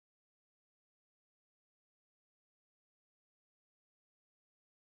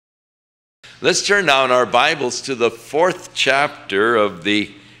Let's turn now in our Bibles to the 4th chapter of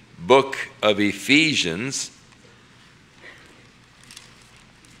the book of Ephesians.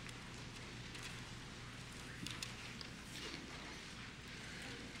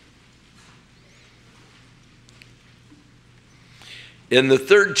 In the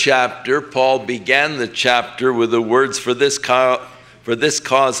 3rd chapter, Paul began the chapter with the words, For this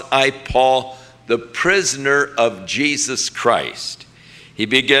cause I, Paul, the prisoner of Jesus Christ. He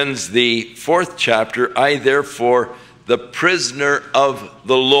begins the 4th chapter, I therefore, the prisoner of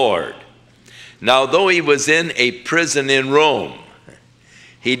the Lord. Now, though he was in a prison in Rome,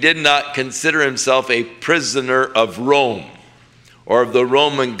 he did not consider himself a prisoner of Rome or of the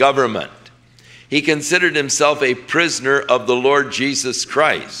Roman government. He considered himself a prisoner of the Lord Jesus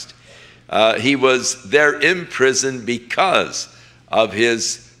Christ. He was there in prison because of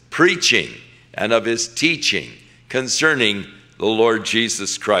his preaching and of his teaching concerning the Lord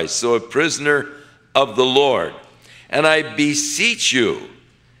Jesus Christ. So a prisoner of the Lord. And I beseech you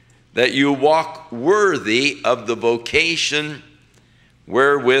that you walk worthy of the vocation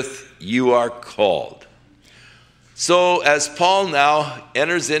wherewith you are called. So as Paul now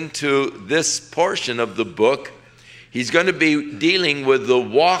enters into this portion of the book, he's going to be dealing with the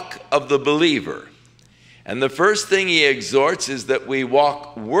walk of the believer. And the first thing he exhorts is that we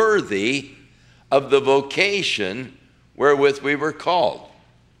walk worthy of the vocation wherewith we were called.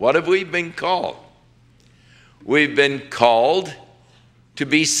 What have we been called? We've been called to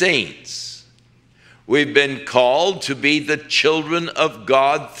be saints. We've been called to be the children of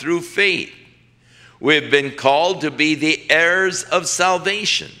God through faith. We've been called to be the heirs of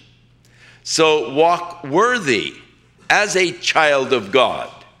salvation. So walk worthy as a child of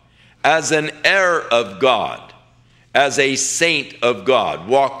God, as an heir of God, as a saint of God.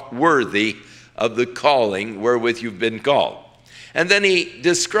 Walk worthy of the calling wherewith you've been called. And then he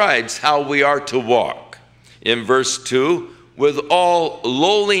describes how we are to walk. In verse 2, with all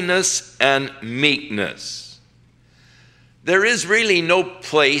lowliness and meekness. There is really no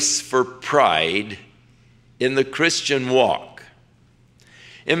place for pride in the Christian walk.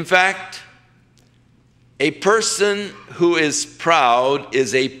 In fact, a person who is proud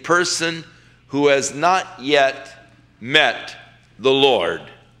is a person who has not yet met the Lord.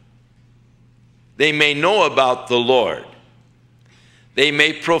 They may know about the Lord. They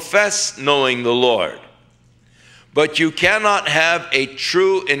may profess knowing the Lord. But you cannot have a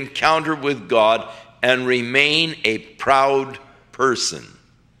true encounter with God and remain a proud person.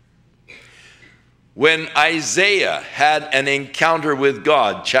 When Isaiah had an encounter with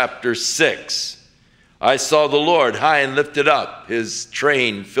God, chapter 6, I saw the Lord high and lifted up. His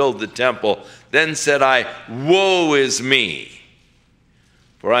train filled the temple. Then said I, Woe is me!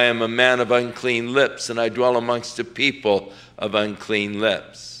 For I am a man of unclean lips, and I dwell amongst a people of unclean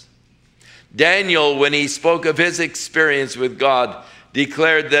lips. Daniel, when he spoke of his experience with God,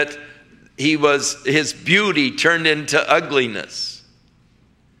 declared that his beauty turned into ugliness.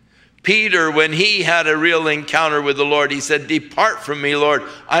 Peter, when he had a real encounter with the Lord, he said, Depart from me, Lord,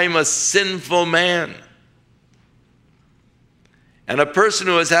 I'm a sinful man. And a person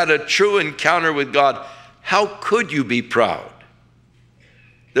who has had a true encounter with God, how could you be proud?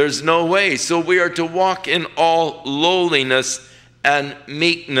 There's no way. So we are to walk in all lowliness and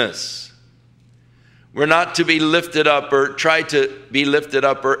meekness. We're not to be lifted up or try to be lifted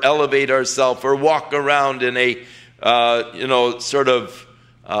up or elevate ourselves or walk around in a, sort of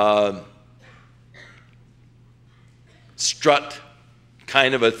strut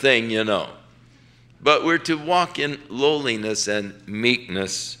kind of a thing, But we're to walk in lowliness and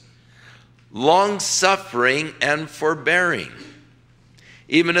meekness, long-suffering and forbearing,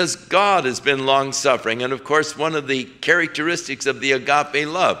 even as God has been long-suffering. And of course, one of the characteristics of the agape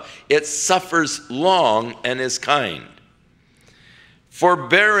love, it suffers long and is kind.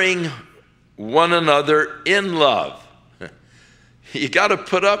 Forbearing one another in love. You got to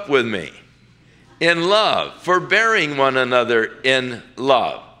put up with me. In love, forbearing one another in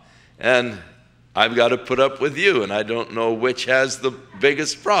love. And I've got to put up with you, and I don't know which has the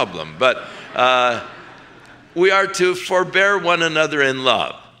biggest problem. But we are to forbear one another in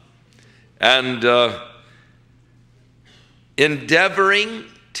love. And endeavoring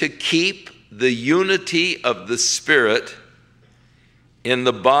to keep the unity of the Spirit in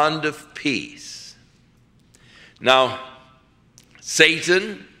the bond of peace. Now,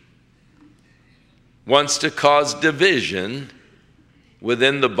 Satan wants to cause division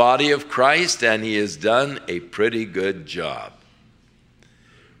within the body of Christ, and he has done a pretty good job.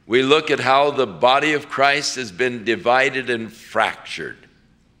 We look at how the body of Christ has been divided and fractured.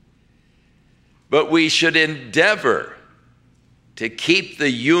 But we should endeavor to keep the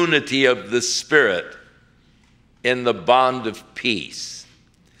unity of the Spirit in the bond of peace.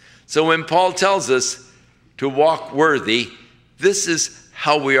 So when Paul tells us to walk worthy, this is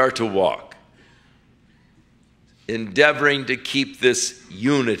how we are to walk, endeavoring to keep this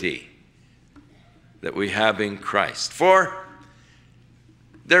unity that we have in Christ. For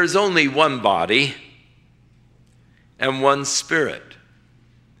there's only one body and one Spirit.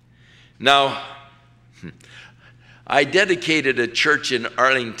 Now, I dedicated a church in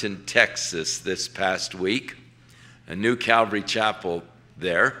Arlington, Texas this past week, a new Calvary Chapel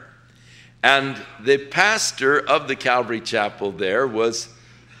there. And the pastor of the Calvary Chapel there was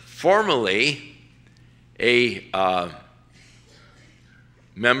formerly a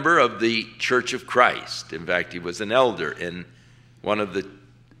member of the Church of Christ. In fact, he was an elder in one of the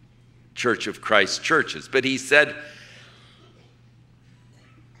Church of Christ churches. But he said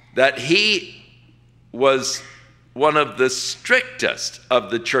that he was one of the strictest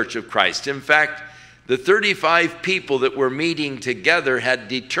of the Church of Christ. In fact, the 35 people that were meeting together had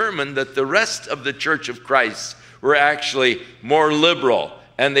determined that the rest of the Church of Christ were actually more liberal,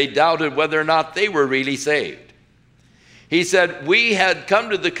 and they doubted whether or not they were really saved. He said, we had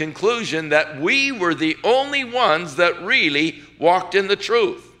come to the conclusion that we were the only ones that really walked in the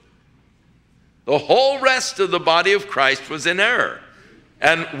truth. The whole rest of the body of Christ was in error.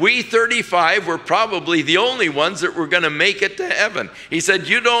 And we 35 were probably the only ones that were going to make it to heaven. He said,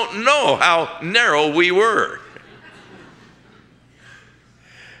 you don't know how narrow we were.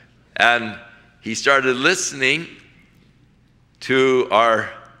 And he started listening to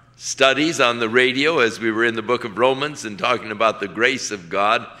our studies on the radio as we were in the book of Romans and talking about the grace of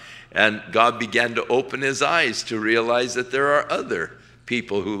God. And God began to open his eyes to realize that there are other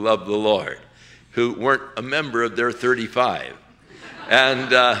people who love the Lord who weren't a member of their 35.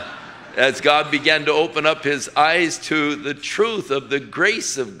 And as God began to open up his eyes to the truth of the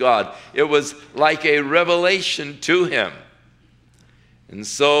grace of God, it was like a revelation to him. And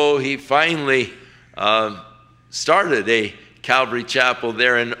so he finally started a Calvary Chapel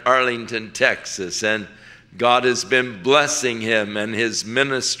there in Arlington, Texas, and God has been blessing him and his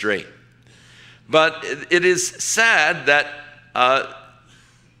ministry. But it is sad that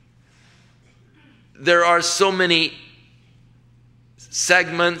there are so many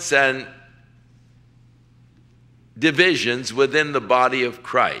segments and divisions within the body of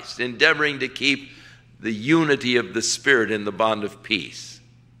Christ, endeavoring to keep the unity of the Spirit in the bond of peace.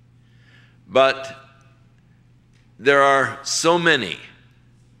 But there are so many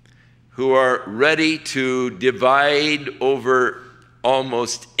who are ready to divide over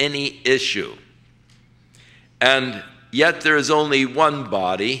almost any issue. And yet there is only one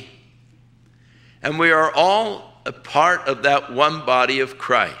body, and we are all a part of that one body of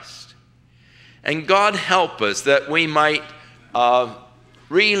Christ. And God help us that we might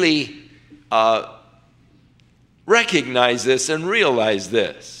really recognize this and realize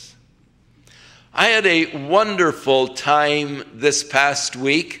this. I had a wonderful time this past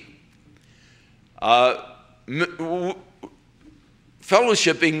week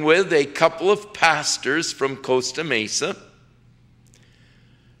fellowshipping with a couple of pastors from Costa Mesa,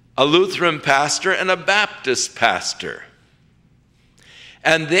 a Lutheran pastor and a Baptist pastor.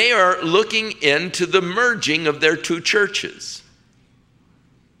 And they are looking into the merging of their two churches.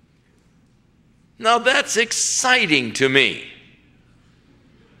 Now that's exciting to me.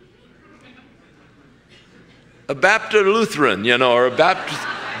 A Baptist Lutheran, you know, or a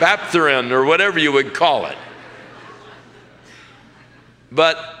Baptist or whatever you would call it.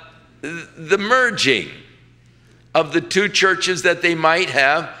 But the merging of the two churches, that they might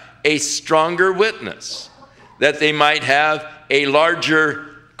have a stronger witness, that they might have a larger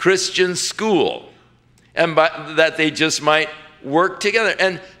Christian school, and that they just might work together.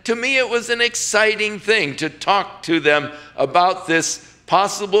 And to me, it was an exciting thing to talk to them about this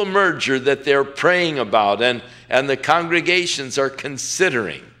possible merger that they're praying about and the congregations are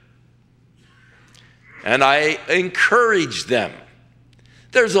considering. And I encourage them.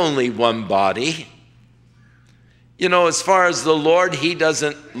 There's only one body. You know, as far as the Lord, he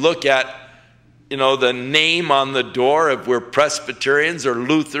doesn't look at, you know, the name on the door if we're Presbyterians or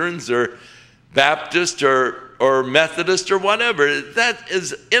Lutherans or Baptist or Methodist or whatever. That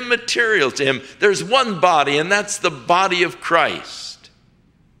is immaterial to him. There's one body, and that's the body of Christ.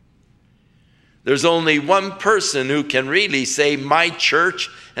 There's only one person who can really say, my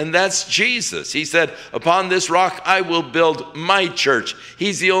church, and that's Jesus. He said, upon this rock I will build my church.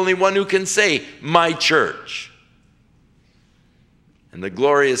 He's the only one who can say, my church. And the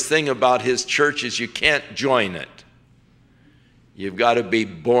glorious thing about his church is you can't join it. You've got to be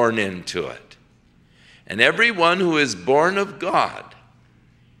born into it. And everyone who is born of God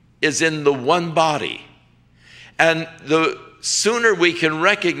is in the one body. And the sooner we can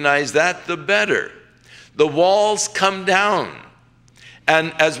recognize that, the better. The walls come down.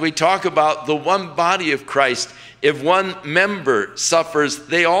 And as we talk about the one body of Christ, if one member suffers,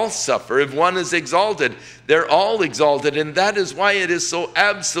 they all suffer. If one is exalted, they're all exalted. And that is why it is so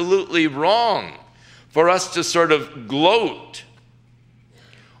absolutely wrong for us to sort of gloat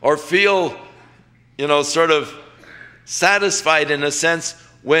or feel, sort of satisfied in a sense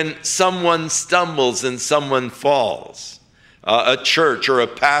when someone stumbles and someone falls, a church or a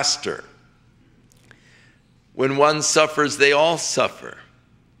pastor. When one suffers, they all suffer.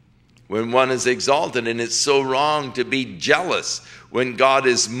 When one is exalted, and it's so wrong to be jealous when God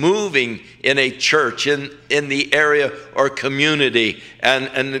is moving in a church, in the area or community,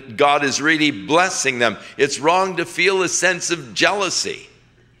 and God is really blessing them. It's wrong to feel a sense of jealousy,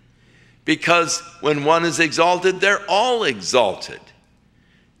 because when one is exalted, they're all exalted.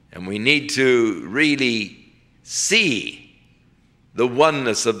 And we need to really see the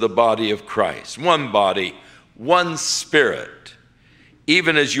oneness of the body of Christ. One body, one spirit,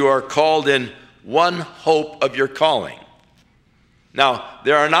 even as you are called in one hope of your calling. Now,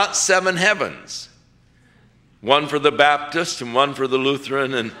 there are not 7 heavens, one for the Baptist and one for the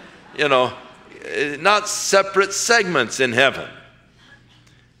Lutheran, and, not separate segments in heaven.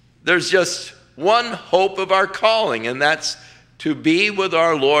 There's just one hope of our calling, and that's to be with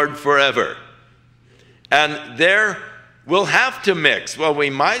our Lord forever. And there we'll have to mix. Well,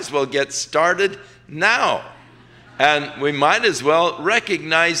 we might as well get started now. And we might as well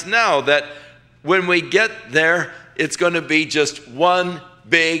recognize now that when we get there, it's going to be just one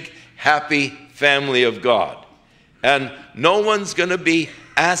big, happy family of God. And no one's going to be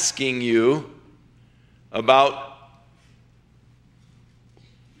asking you about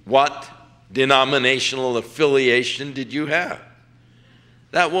what denominational affiliation did you have.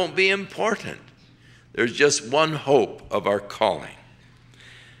 That won't be important. There's just one hope of our calling.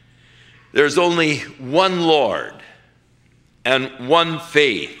 There's only one Lord, and one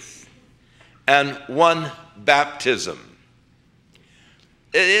faith, and one baptism.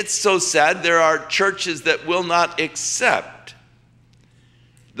 It's so sad. There are churches that will not accept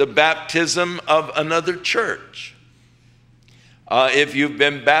the baptism of another church. If you've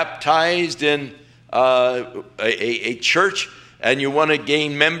been baptized in a church and you want to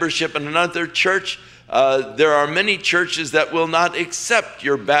gain membership in another church, there are many churches that will not accept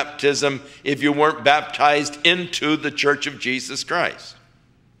your baptism if you weren't baptized into the Church of Jesus Christ.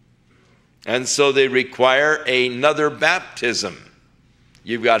 And so they require another baptism.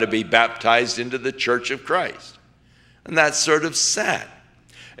 You've got to be baptized into the Church of Christ. And that's sort of sad.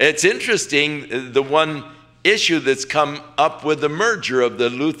 It's interesting, the one issue that's come up with the merger of the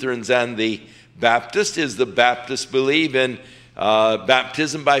Lutherans and the Baptists is the Baptists believe in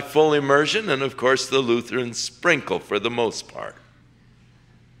baptism by full immersion, and of course the Lutherans sprinkle for the most part.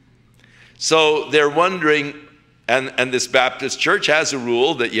 So they're wondering, and this Baptist church has a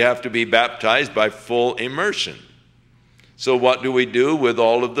rule that you have to be baptized by full immersion. So what do we do with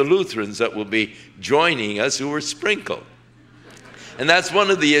all of the Lutherans that will be joining us who were sprinkled? And that's one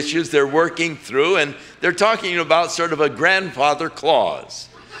of the issues they're working through, and they're talking about sort of a grandfather clause.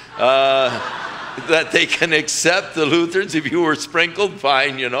 That they can accept the Lutherans. If you were sprinkled,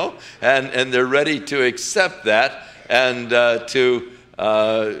 fine, and they're ready to accept that and to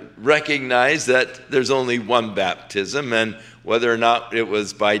recognize that there's only one baptism, and whether or not it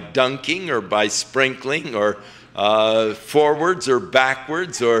was by dunking or by sprinkling or forwards or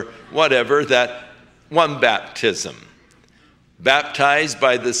backwards or whatever, that one baptism. Baptized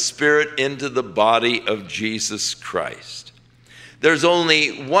by the Spirit into the body of Jesus Christ. There's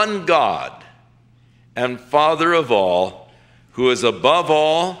only one God and Father of all, who is above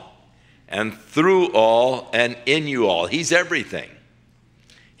all and through all and in you all. He's everything.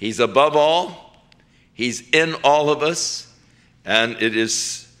 He's above all. He's in all of us. And it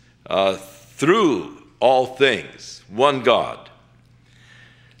is through all things, one God.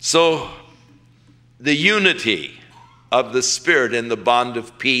 So the unity of the Spirit in the bond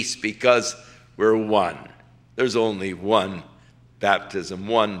of peace, because we're one. There's only one baptism,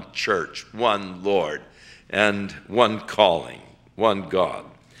 one church, one Lord, and one calling, one God,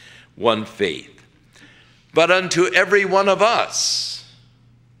 one faith. But unto every one of us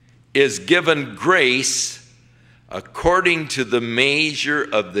is given grace according to the measure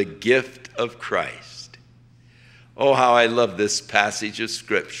of the gift of Christ. Oh, how I love this passage of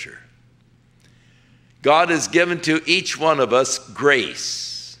Scripture. God has given to each one of us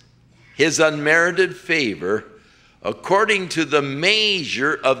grace, his unmerited favor, according to the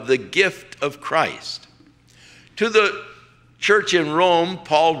measure of the gift of Christ. To the church in Rome,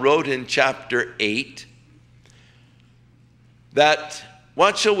 Paul wrote in chapter 8 that,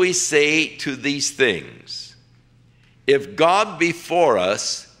 what shall we say to these things? If God be for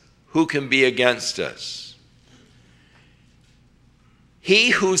us, who can be against us?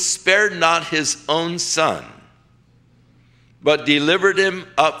 He who spared not his own son, but delivered him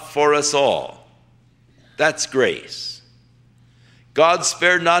up for us all. That's grace. God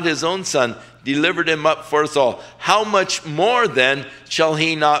spared not his own son, delivered him up for us all. How much more then shall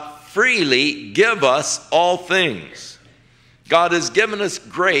he not freely give us all things? God has given us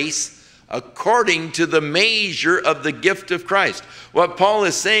grace according to the measure of the gift of Christ. What Paul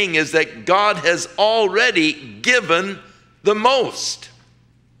is saying is that God has already given the most.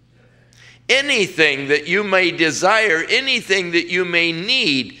 Anything that you may desire, anything that you may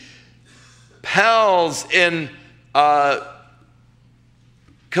need, pales in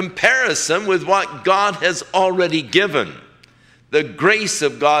comparison with what God has already given. The grace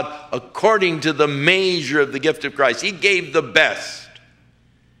of God according to the measure of the gift of Christ. He gave the best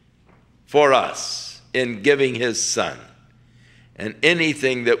for us in giving his son. And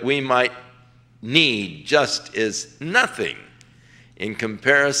anything that we might need just is nothing in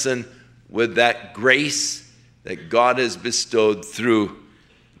comparison with that grace that God has bestowed through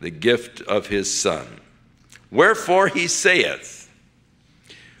the gift of his son. Wherefore he saith,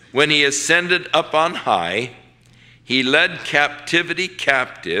 when he ascended up on high, he led captivity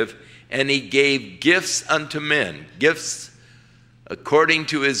captive, and he gave gifts unto men. Gifts according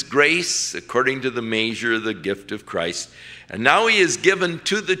to his grace, according to the measure of the gift of Christ. And now he has given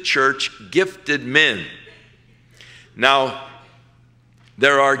to the church gifted men. Now,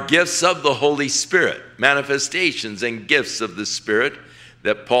 there are gifts of the Holy Spirit, manifestations and gifts of the Spirit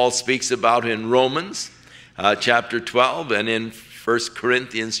that Paul speaks about in Romans chapter 12 and in 1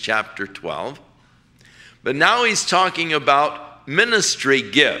 Corinthians chapter 12. But now he's talking about ministry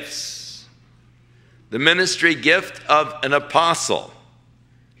gifts. The ministry gift of an apostle.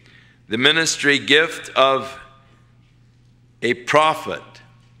 The ministry gift of a prophet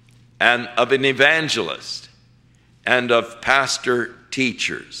and of an evangelist and of pastor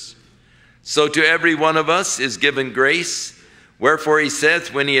teachers. So to every one of us is given grace. Wherefore he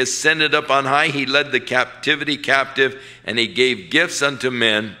saith, when he ascended up on high, he led the captivity captive, and he gave gifts unto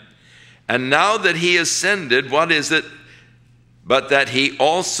men. And now that he ascended, what is it but that he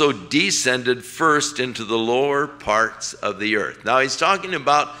also descended first into the lower parts of the earth? Now he's talking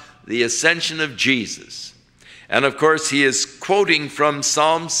about the ascension of Jesus. And of course he is quoting from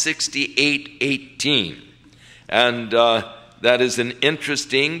Psalm 68:18. And that is an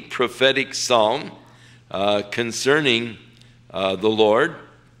interesting prophetic psalm concerning the Lord.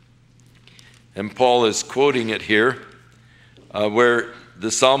 And Paul is quoting it here, where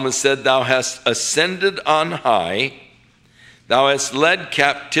the psalmist said, thou hast ascended on high, thou hast led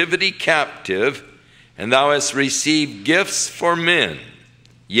captivity captive, and thou hast received gifts for men,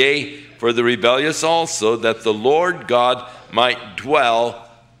 yea, for the rebellious also, that the Lord God might dwell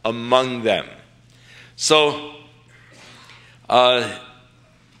among them. So,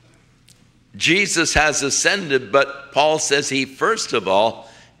 Jesus has ascended, but Paul says he first of all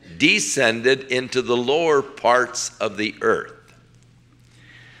descended into the lower parts of the earth.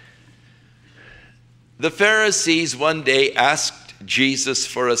 The Pharisees one day asked Jesus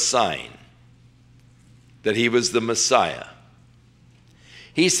for a sign that he was the Messiah.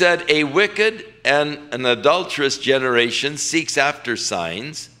 He said, a wicked and an adulterous generation seeks after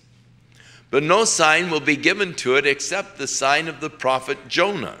signs, but no sign will be given to it except the sign of the prophet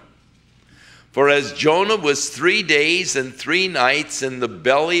Jonah. For as Jonah was 3 days and 3 nights in the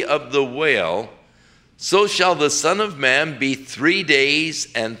belly of the whale, so shall the Son of Man be 3 days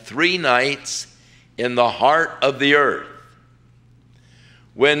and 3 nights in the heart of the earth.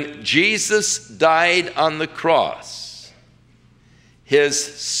 When Jesus died on the cross, his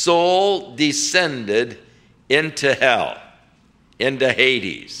soul descended into hell, into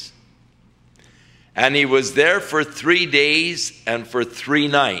Hades. And he was there for 3 days and for 3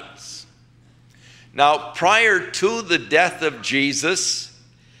 nights. Now, prior to the death of Jesus,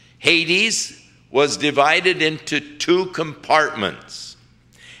 Hades was divided into 2 compartments.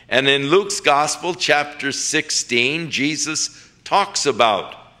 And in Luke's Gospel, chapter 16, Jesus talks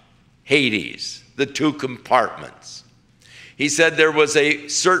about Hades, the 2 compartments. He said there was a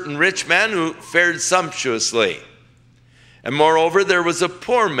certain rich man who fared sumptuously. And moreover, there was a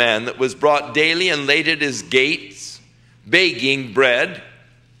poor man that was brought daily and laid at his gates, begging bread.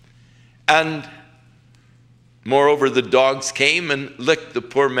 And moreover, the dogs came and licked the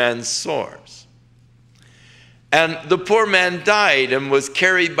poor man's sores. And the poor man died and was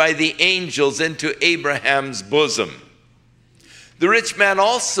carried by the angels into Abraham's bosom. The rich man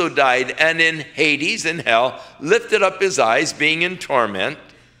also died, and in Hades, in hell, lifted up his eyes, being in torment,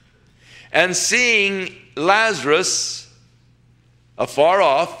 and seeing Lazarus afar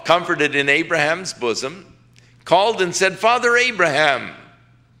off, comforted in Abraham's bosom, called and said, Father Abraham,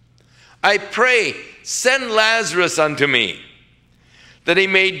 I pray, send Lazarus unto me, that he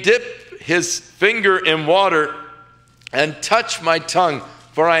may dip his finger in water and touch my tongue,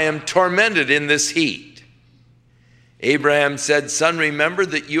 for I am tormented in this heat. Abraham said, Son, remember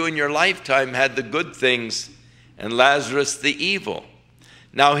that you in your lifetime had the good things, and Lazarus the evil.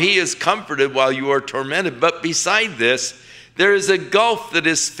 Now he is comforted while you are tormented, but beside this, there is a gulf that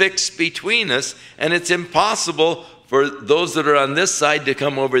is fixed between us, and it's impossible for those that are on this side to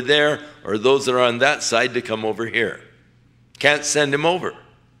come over there, or those that are on that side to come over here. Can't send him over.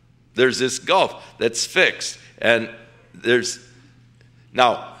 There's this gulf that's fixed, and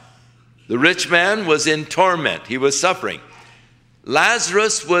now, the rich man was in torment. He was suffering.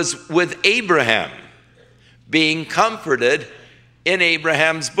 Lazarus was with Abraham, being comforted in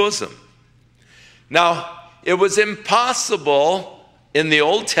Abraham's bosom. Now, it was impossible in the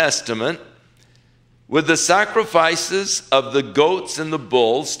Old Testament, with the sacrifices of the goats and the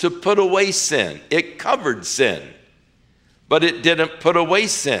bulls, to put away sin. It covered sin, but it didn't put away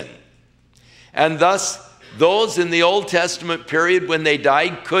sin. And thus, those in the Old Testament period when they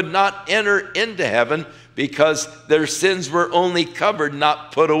died could not enter into heaven because their sins were only covered,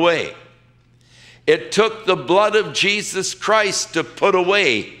 not put away. It took the blood of Jesus Christ to put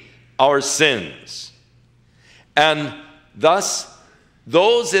away our sins. And thus,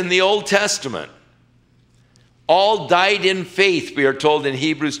 those in the Old Testament all died in faith, we are told in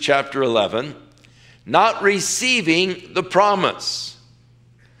Hebrews chapter 11, not receiving the promise,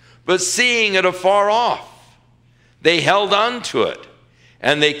 but seeing it afar off. They held on to it,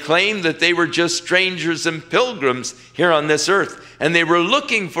 and they claimed that they were just strangers and pilgrims here on this earth, and they were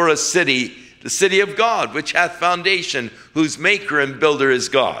looking for a city, the city of God, which hath foundation, whose maker and builder is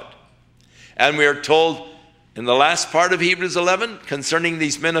God. And we are told in the last part of Hebrews 11, concerning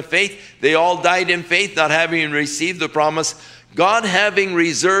these men of faith, they all died in faith, not having received the promise, God having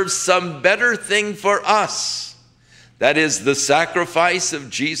reserved some better thing for us, that is the sacrifice of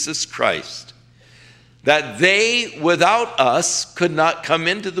Jesus Christ, that they without us could not come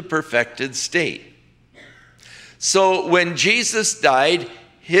into the perfected state. So when Jesus died,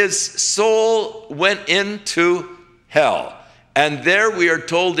 his soul went into hell. And there we are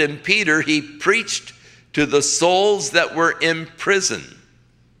told in Peter, he preached to the souls that were in prison.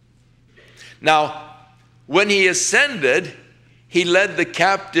 Now, when he ascended, he led the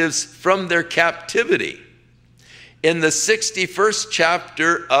captives from their captivity. In the 61st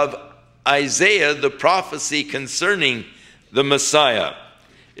chapter of Isaiah, the prophecy concerning the Messiah,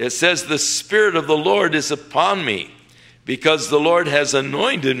 it says, the Spirit of the Lord is upon me, because the Lord has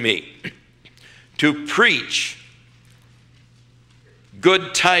anointed me to preach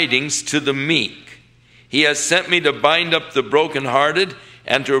good tidings to the meek. He has sent me to bind up the brokenhearted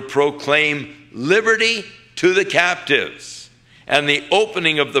and to proclaim liberty to the captives and the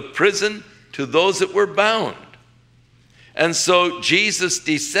opening of the prison to those that were bound. And so Jesus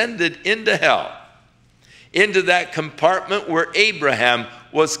descended into hell, into that compartment where Abraham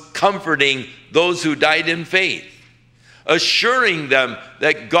was comforting those who died in faith, assuring them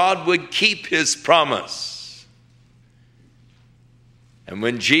that God would keep his promise. And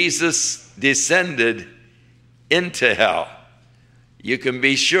when Jesus descended into hell, you can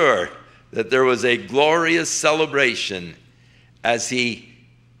be sure that there was a glorious celebration as he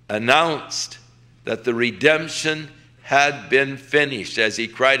announced that the redemption had been finished. As he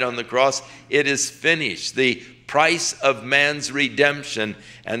cried on the cross, it is finished, the price of man's redemption.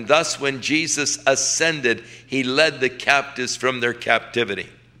 And thus when Jesus ascended, he led the captives from their captivity.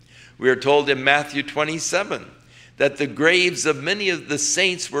 We are told in Matthew 27 that the graves of many of the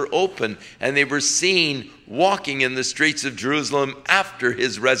saints were open, and they were seen walking in the streets of Jerusalem after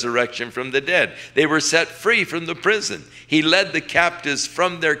his resurrection from the dead. They were set free from the prison. He led the captives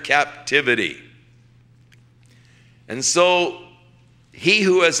from their captivity. And so he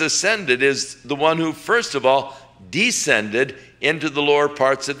who has ascended is the one who first of all descended into the lower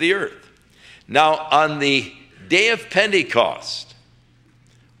parts of the earth. Now on the day of Pentecost,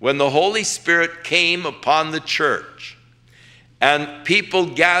 when the Holy Spirit came upon the church and people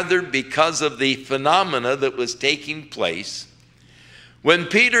gathered because of the phenomena that was taking place, when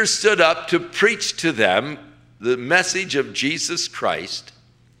Peter stood up to preach to them the message of Jesus Christ,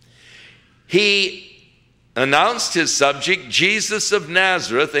 he announced his subject, Jesus of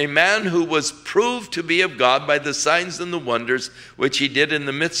Nazareth, a man who was proved to be of God by the signs and the wonders which he did in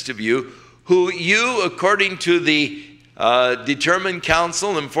the midst of you, who you, according to the determined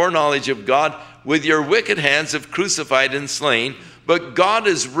counsel and foreknowledge of God, with your wicked hands have crucified and slain. But God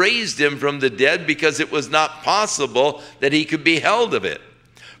has raised him from the dead, because it was not possible that he could be held of it.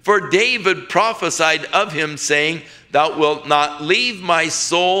 For David prophesied of him, saying, Thou wilt not leave my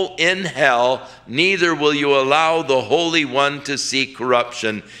soul in hell, neither will you allow the Holy One to see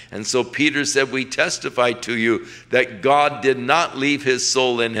corruption. And so Peter said, We testify to you that God did not leave his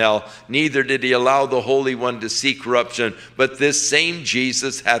soul in hell, neither did he allow the Holy One to see corruption. But this same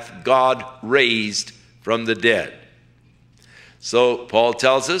Jesus hath God raised from the dead. So Paul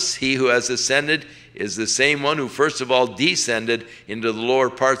tells us, he who has ascended is the same one who first of all descended into the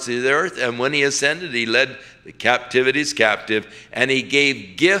lower parts of the earth. And when he ascended, he led the captivities captive, and he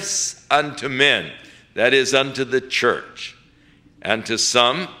gave gifts unto men, that is, unto the church. And to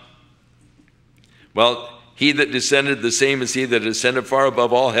some, well, he that descended, the same as he that ascended far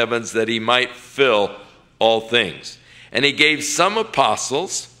above all heavens, that he might fill all things. And he gave some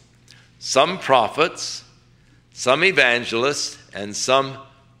apostles, some prophets, some evangelists, and some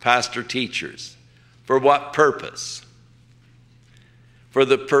pastor teachers. For what purpose? For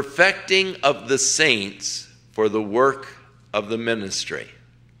the perfecting of the saints, for the work of the ministry.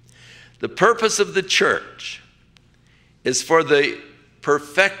 The purpose of the church is for the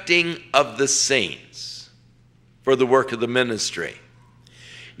perfecting of the saints, for the work of the ministry.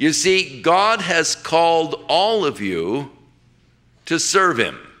 You see, God has called all of you to serve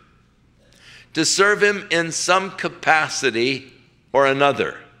him in some capacity or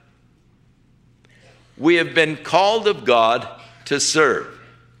another. We have been called of God to serve.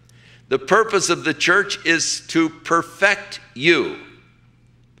 The purpose of the church is to perfect you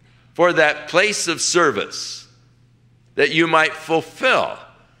for that place of service, that you might fulfill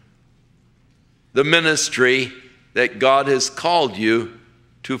the ministry that God has called you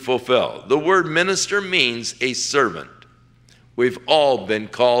to fulfill. The word minister means a servant. We've all been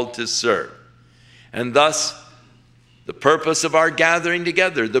called to serve. And thus, the purpose of our gathering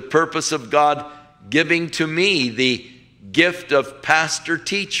together, the purpose of God giving to me the gift of pastor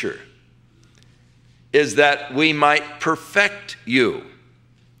teacher, is that we might perfect you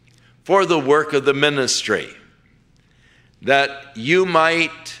for the work of the ministry, that you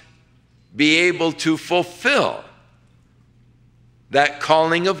might be able to fulfill that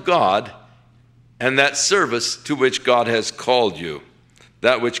calling of God and that service to which God has called you,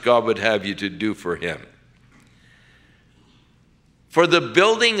 that which God would have you to do for him. For the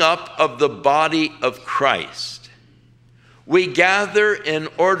building up of the body of Christ, we gather in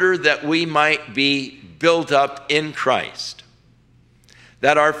order that we might be built up in Christ,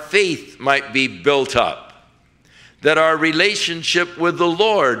 that our faith might be built up, that our relationship with the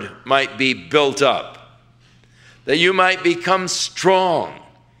Lord might be built up, that you might become strong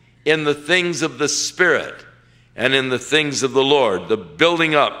in the things of the Spirit and in the things of the Lord, the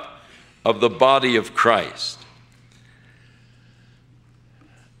building up of the body of Christ.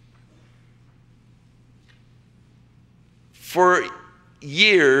 For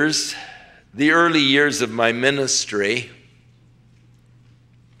years, the early years of my ministry,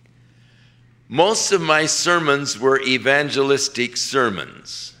 most of my sermons were evangelistic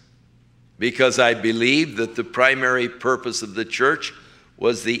sermons, because I believed that the primary purpose of the church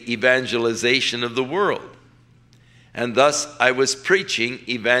was the evangelization of the world. And thus I was preaching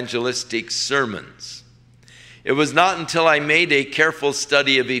evangelistic sermons. It was not until I made a careful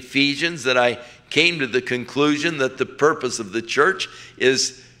study of Ephesians that I came to the conclusion that the purpose of the church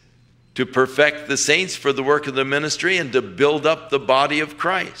is to perfect the saints for the work of the ministry and to build up the body of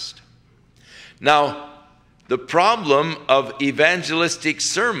Christ. Now, the problem of evangelistic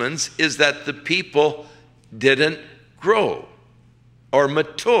sermons is that the people didn't grow or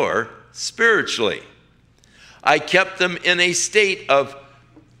mature spiritually. I kept them in a state of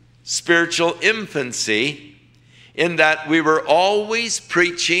spiritual infancy, in that we were always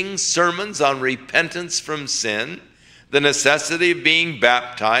preaching sermons on repentance from sin, the necessity of being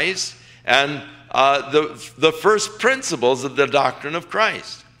baptized, and the first principles of the doctrine of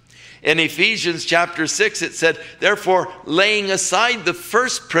Christ. In Ephesians chapter 6, it said, therefore, laying aside the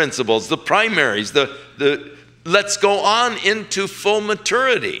first principles, the primaries, let's go on into full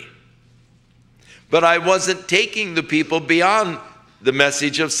maturity. But I wasn't taking the people beyond the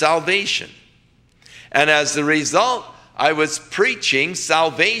message of salvation. And as a result, I was preaching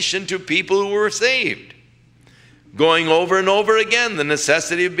salvation to people who were saved, going over and over again, the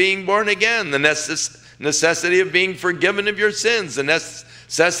necessity of being born again, the necessity of being forgiven of your sins, the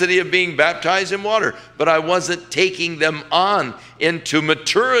necessity of being baptized in water, but I wasn't taking them on into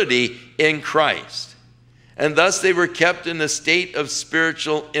maturity in Christ. And thus they were kept in a state of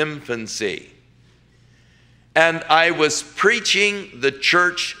spiritual infancy. And I was preaching the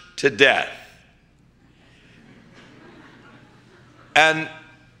church to death. And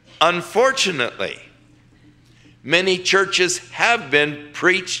unfortunately, many churches have been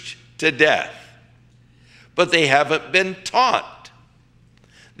preached to death, but they haven't been taught.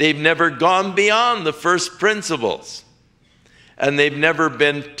 They've never gone beyond the first principles, and they've never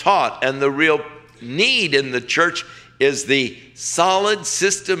been taught. And the real need in the church is the solid,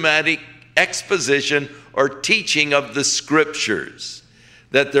 systematic exposition or teaching of the Scriptures,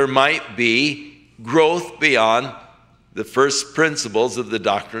 that there might be growth beyond the first principles of the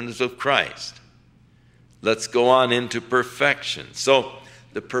doctrines of Christ. Let's go on into perfection. So,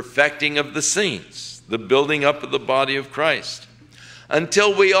 the perfecting of the saints, the building up of the body of Christ,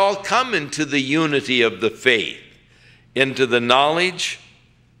 until we all come into the unity of the faith, into the knowledge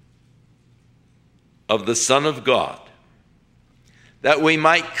of the Son of God, that we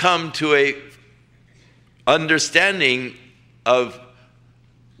might come to a understanding of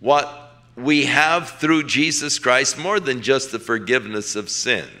what we have through Jesus Christ, more than just the forgiveness of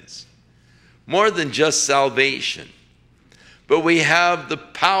sins, more than just salvation, but we have the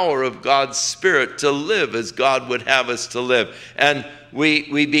power of God's Spirit to live as God would have us to live. And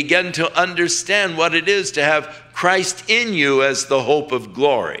we begin to understand what it is to have Christ in you as the hope of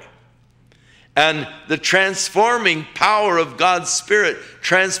glory. And the transforming power of God's Spirit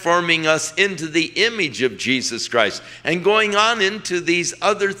transforming us into the image of Jesus Christ, and going on into these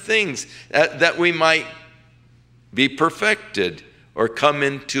other things that we might be perfected or come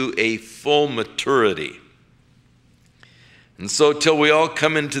into a full maturity. And so till we all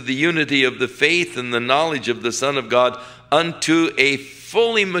come into the unity of the faith and the knowledge of the Son of God, unto a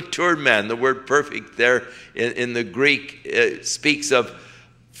fully matured man. The word perfect there in the Greek speaks of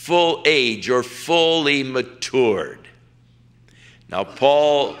full age or fully matured. Now,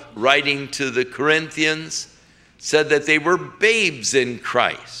 Paul, writing to the Corinthians, said that they were babes in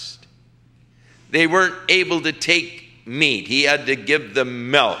Christ. They weren't able to take meat. He had to give them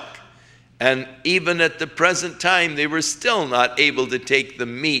milk. And even at the present time, they were still not able to take the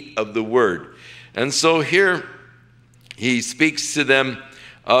meat of the word. And so here he speaks to them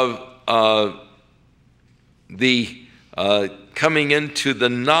of coming into the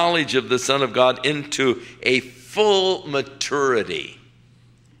knowledge of the Son of God, into a full maturity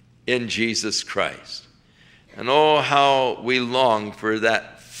in Jesus Christ. And oh, how we long for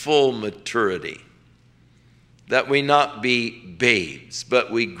that full maturity, that we not be babes,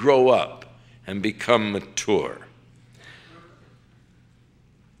 but we grow up and become mature.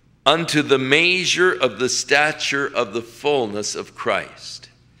 Unto the measure of the stature of the fullness of Christ.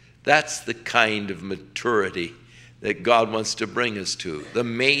 That's the kind of maturity that God wants to bring us to. The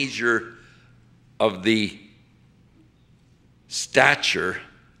measure of the stature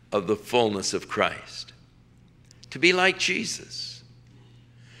of the fullness of Christ. To be like Jesus.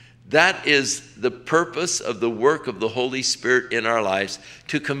 That is the purpose of the work of the Holy Spirit in our lives,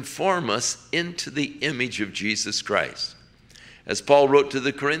 to conform us into the image of Jesus Christ. As Paul wrote to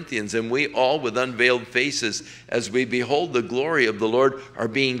the Corinthians, and we all with unveiled faces, as we behold the glory of the Lord, are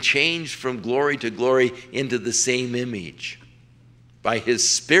being changed from glory to glory into the same image by His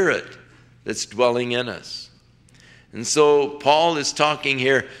Spirit that's dwelling in us. And so Paul is talking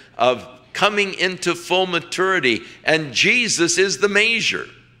here of coming into full maturity, and Jesus is the measure.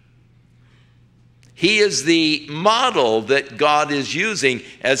 He is the model that God is using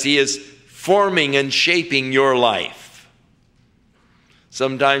as He is forming and shaping your life.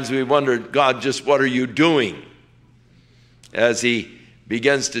 Sometimes we wonder, God, just what are you doing? As He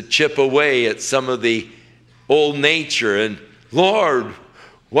begins to chip away at some of the old nature. And Lord,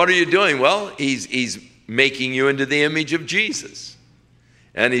 what are you doing? Well, He's making you into the image of Jesus.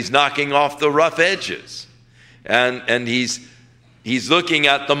 And He's knocking off the rough edges. And He's looking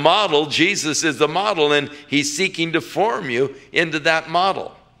at the model. Jesus is the model, and He's seeking to form you into that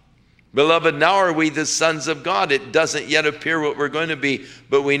model. Beloved, now are we the sons of God. It doesn't yet appear what we're going to be,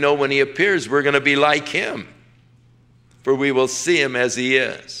 but we know when He appears, we're going to be like Him, for we will see Him as He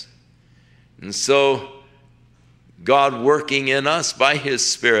is. And so, God working in us by His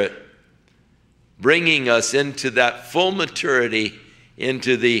Spirit, bringing us into that full maturity,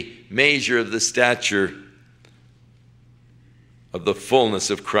 into the measure of the stature of the fullness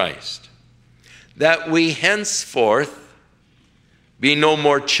of Christ, that we henceforth be no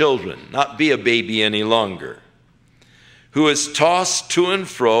more children, not be a baby any longer, who is tossed to and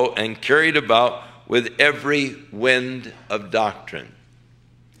fro and carried about with every wind of doctrine.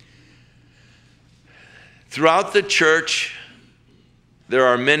 Throughout the church, there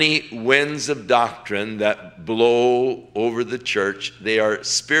are many winds of doctrine that blow over the church. They are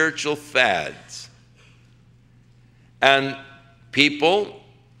spiritual fads. And people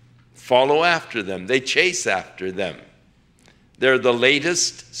follow after them. They chase after them. They're the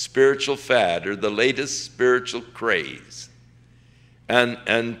latest spiritual fad or the latest spiritual craze.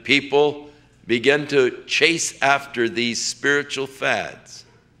 And people begin to chase after these spiritual fads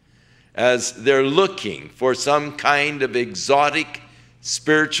as they're looking for some kind of exotic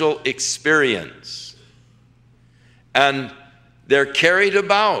spiritual experience. And they're carried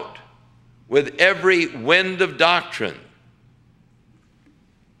about with every wind of doctrine,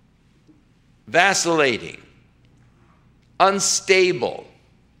 vacillating, unstable,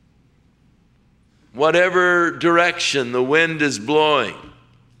 whatever direction the wind is blowing,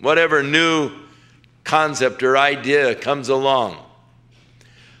 whatever new concept or idea comes along.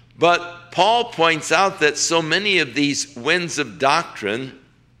 But Paul points out that so many of these winds of doctrine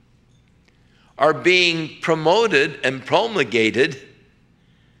are being promoted and promulgated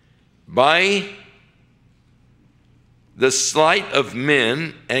by the sleight of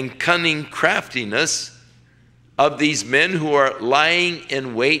men and cunning craftiness of these men who are lying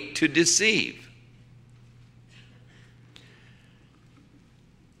in wait to deceive.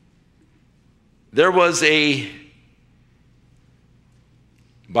 There was a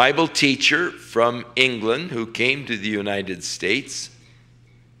Bible teacher from England who came to the United States,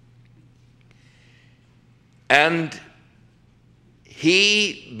 and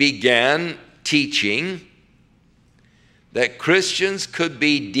he began teaching that Christians could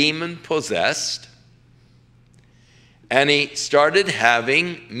be demon-possessed, and he started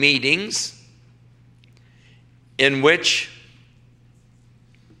having meetings in which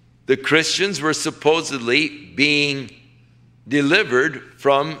the Christians were supposedly being delivered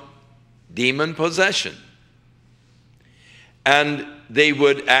from demon possession. And they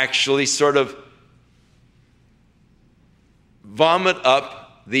would actually sort of vomit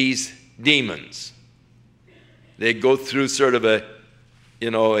up these demons. They'd go through sort of a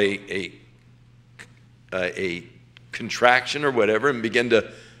contraction or whatever and begin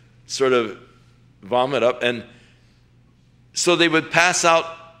to sort of vomit up. And so they would pass out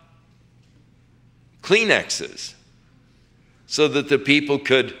Kleenexes so that the people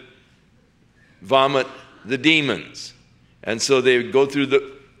could vomit the demons. And so they would go through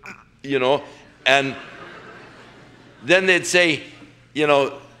the, and then they'd say,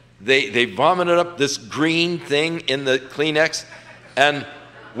 they vomited up this green thing in the Kleenex, and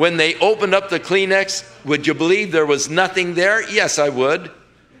when they opened up the Kleenex, would you believe there was nothing there? Yes, I would.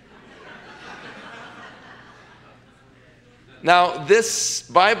 Now, this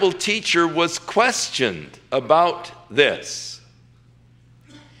Bible teacher was questioned about this.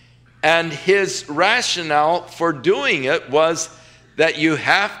 And his rationale for doing it was that you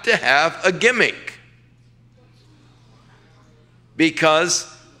have to have a gimmick.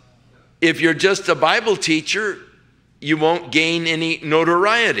 Because if you're just a Bible teacher, you won't gain any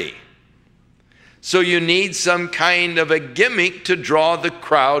notoriety. So you need some kind of a gimmick to draw the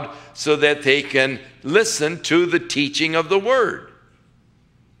crowd so that they can listen to the teaching of the Word.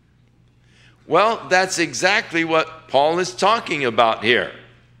 Well, that's exactly what Paul is talking about here.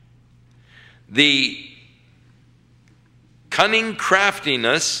 The cunning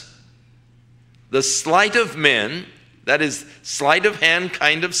craftiness, the sleight of men, that is sleight of hand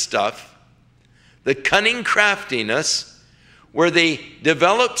kind of stuff, the cunning craftiness where they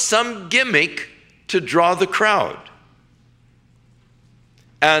develop some gimmick to draw the crowd.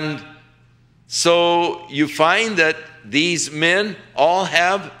 And so you find that these men all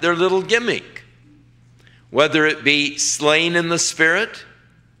have their little gimmick, whether it be slain in the spirit,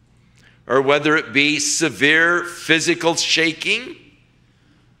 or whether it be severe physical shaking,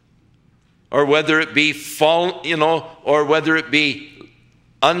 or whether it be or whether it be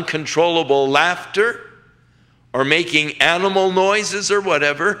uncontrollable laughter, or making animal noises or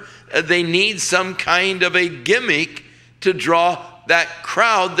whatever. They need some kind of a gimmick to draw that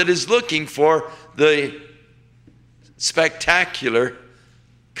crowd that is looking for the spectacular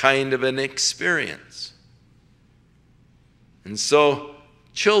kind of an experience. And so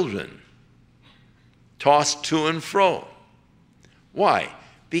children tossed to and fro. Why?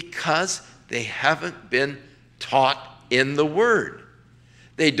 Because they haven't been taught in the Word.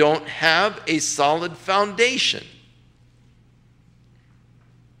 They don't have a solid foundation.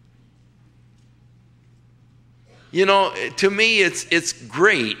 To me, it's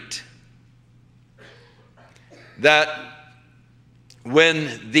great that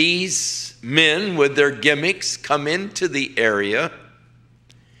when these men with their gimmicks come into the area,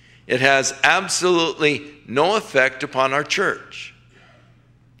 it has absolutely no effect upon our church.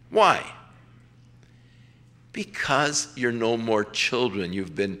 Why? Because you're no more children.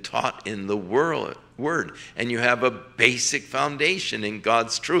 You've been taught in the Word, and you have a basic foundation in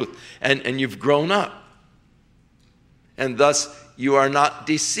God's truth, and you've grown up. And thus, you are not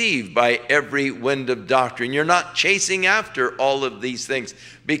deceived by every wind of doctrine. You're not chasing after all of these things,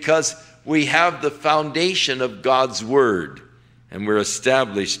 because we have the foundation of God's Word, and we're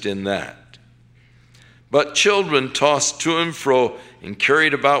established in that. But children tossed to and fro and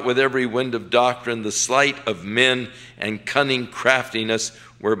carried about with every wind of doctrine, the sleight of men and cunning craftiness,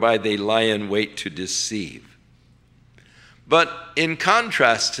 whereby they lie in wait to deceive. But in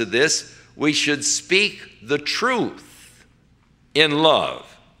contrast to this, we should speak the truth in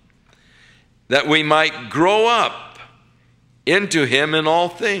love, that we might grow up into him in all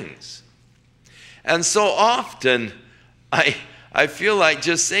things. And so often, I feel like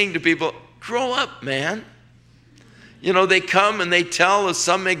just saying to people, grow up, man. You know, they come and they tell of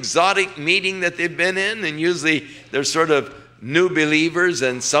some exotic meeting that they've been in, and usually they're sort of new believers,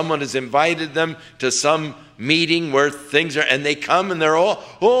 and someone has invited them to some meeting where things are, and they come and they're all,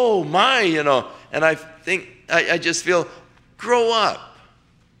 oh my, you know, and I think, I just feel, grow up.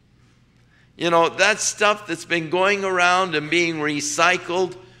 You know, that stuff that's been going around and being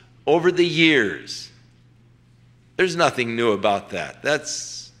recycled over the years. There's nothing new about that.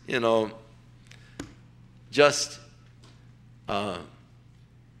 That's, you know, just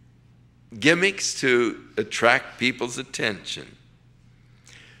gimmicks to attract people's attention.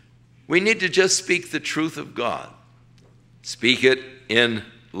 We need to just speak the truth of God. Speak it in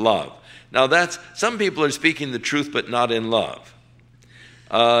love. Now that's, some people are speaking the truth but not in love.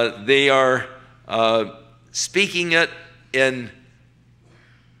 They are speaking it in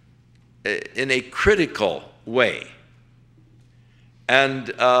a critical way. And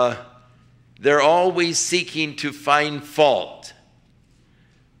they're always seeking to find fault.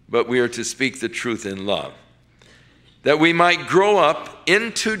 But we are to speak the truth in love, that we might grow up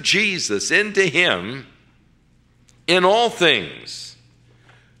into Jesus, into him, in all things,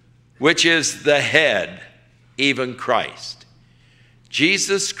 which is the head, even Christ.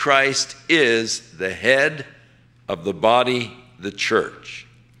 Jesus Christ is the head of the body, the church.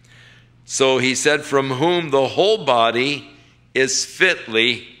 So he said, from whom the whole body is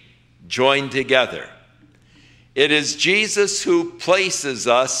fitly joined together. It is Jesus who places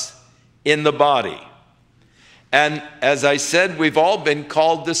us in the body. And as I said, we've all been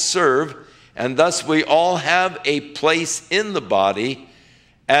called to serve, and thus we all have a place in the body,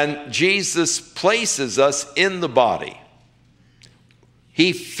 and Jesus places us in the body.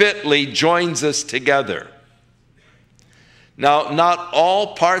 He fitly joins us together. Now, not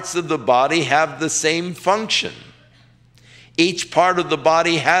all parts of the body have the same function. Each part of the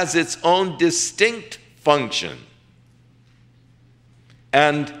body has its own distinct function.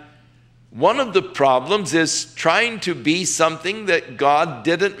 And one of the problems is trying to be something that God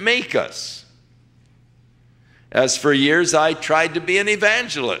didn't make us. As for years, I tried to be an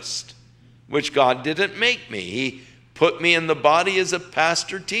evangelist, which God didn't make me. He put me in the body as a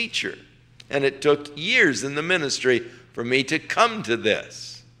pastor teacher. And it took years in the ministry for me to come to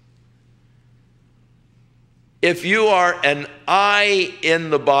this. If you are an eye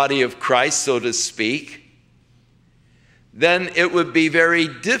in the body of Christ, so to speak, then it would be very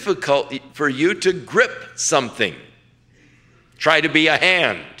difficult for you to grip something. Try to be a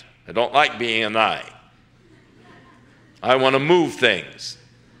hand. I don't like being an eye. I want to move things.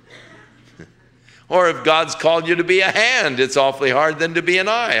 Or if God's called you to be a hand, it's awfully hard then to be an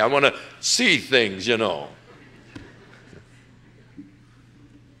eye. I want to see things, you know.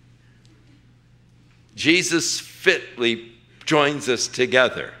 Jesus fitly joins us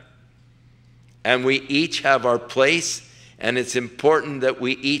together. And we each have our place, and it's important that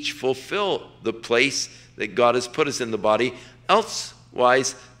we each fulfill the place that God has put us in the body.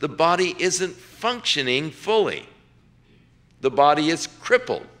 Elsewise, the body isn't functioning fully. The body is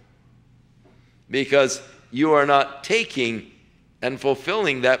crippled because you are not taking and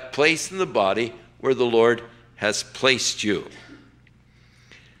fulfilling that place in the body where the Lord has placed you.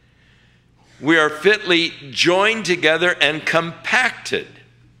 We are fitly joined together and compacted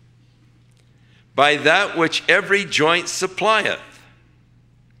by that which every joint supplieth,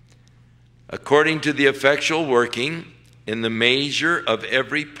 according to the effectual working in the measure of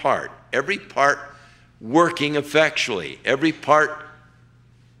every part working effectually, every part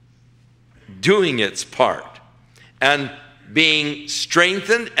doing its part, and being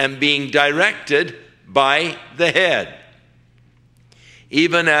strengthened and being directed by the head.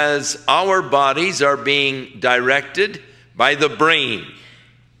 Even as our bodies are being directed by the brain.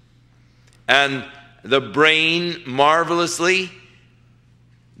 And the brain marvelously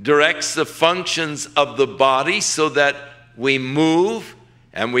directs the functions of the body so that we move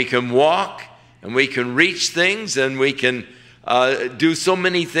and we can walk and we can reach things and we can do so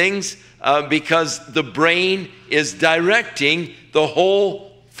many things because the brain is directing the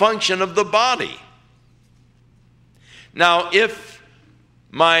whole function of the body. Now, if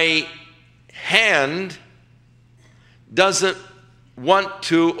my hand doesn't want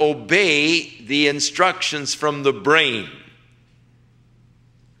to obey the instructions from the brain,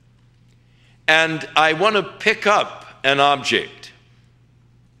 and I want to pick up an object,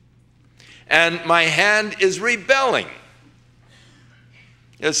 and my hand is rebelling.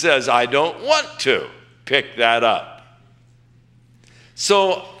 It says, I don't want to pick that up.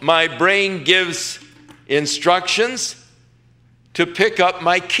 So my brain gives instructions to pick up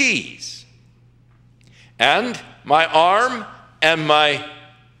my keys. And my arm and my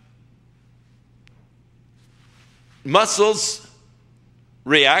muscles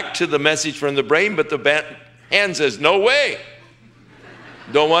react to the message from the brain, but the hand says, no way.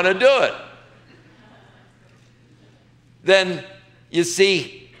 Don't want to do it. Then, you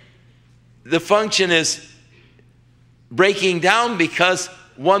see, the function is breaking down because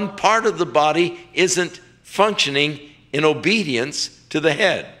one part of the body isn't functioning in obedience to the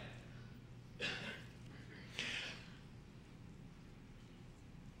head.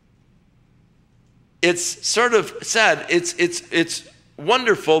 It's sort of sad. It's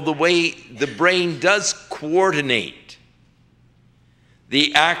wonderful the way the brain does coordinate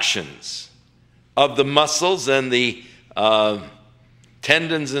the actions of the muscles and the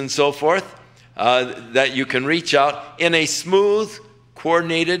tendons and so forth, that you can reach out in a smooth,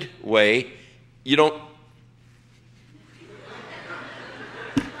 coordinated way. You don't.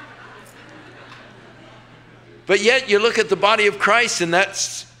 But yet you look at the body of Christ and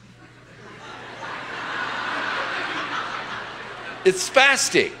it's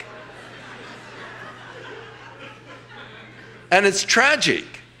spastic. And it's tragic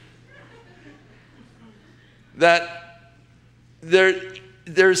that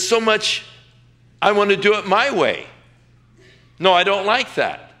there's so much, I want to do it my way. No, I don't like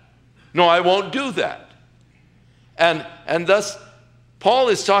that. No, I won't do that. And thus, Paul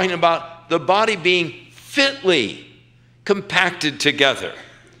is talking about the body being fitly compacted together,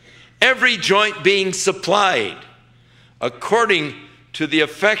 every joint being supplied according to the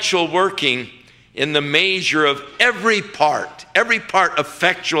effectual working in the measure of every part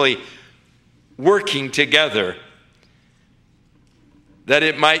effectually working together, that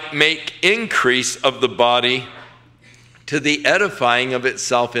it might make increase of the body to the edifying of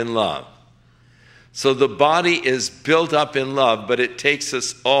itself in love. So the body is built up in love, but it takes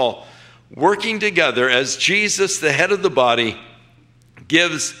us all working together as Jesus, the head of the body,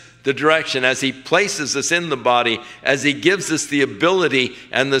 gives the direction, as he places us in the body, as he gives us the ability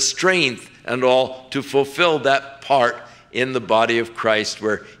and the strength and all to fulfill that part in the body of Christ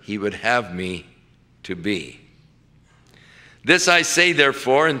where he would have me to be. This I say,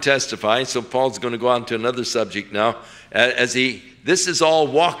 therefore, and testify. So Paul's going to go on to another subject now. This is all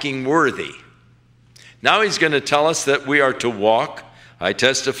walking worthy. Now he's going to tell us that we are to walk. I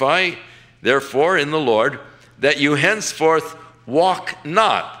testify, therefore, in the Lord, that you henceforth walk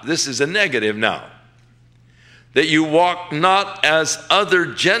not. This is a negative now. That you walk not as other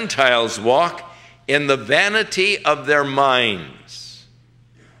Gentiles walk, in the vanity of their minds.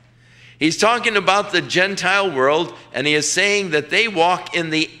 He's talking about the Gentile world, and he is saying that they walk in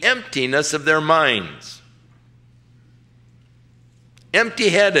the emptiness of their minds.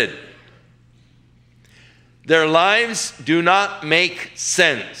 Empty-headed. Their lives do not make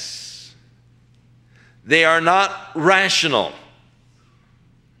sense. They are not rational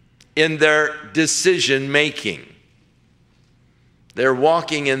in their decision-making. They're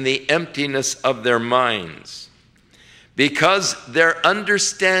walking in the emptiness of their minds because their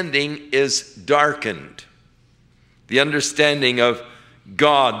understanding is darkened. The understanding of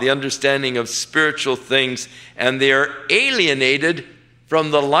God, the understanding of spiritual things, and they are alienated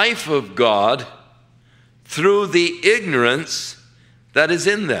from the life of God through the ignorance that is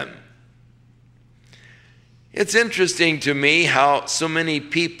in them. It's interesting to me how so many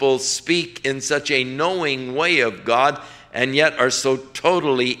people speak in such a knowing way of God and yet are so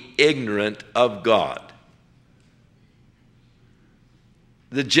totally ignorant of God.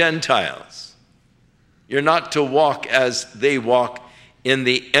 The Gentiles, you're not to walk as they walk, in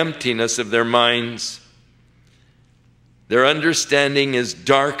the emptiness of their minds. Their understanding is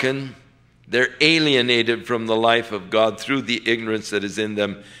darkened. They're alienated from the life of God through the ignorance that is in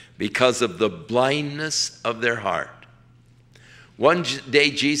them because of the blindness of their heart. One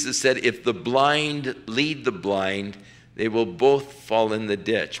day Jesus said, if the blind lead the blind, they will both fall in the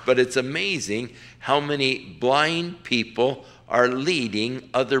ditch. But it's amazing how many blind people are leading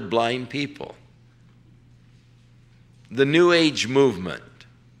other blind people. The New Age movement,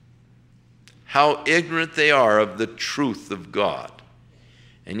 how ignorant they are of the truth of God.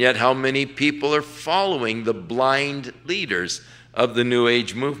 And yet how many people are following the blind leaders of the New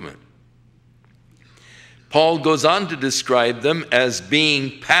Age movement. Paul goes on to describe them as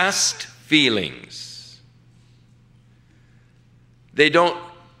being past feelings. They don't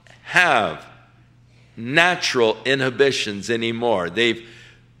have natural inhibitions anymore. They've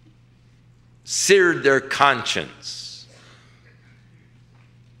seared their conscience.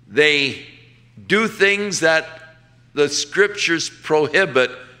 They do things that the scriptures prohibit,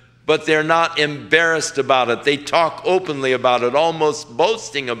 but they're not embarrassed about it. They talk openly about it, almost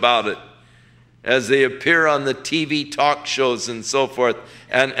boasting about it, as they appear on the TV talk shows and so forth,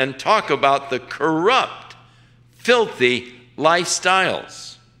 and talk about the corrupt, filthy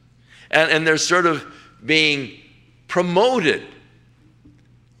lifestyles. And they're sort of being promoted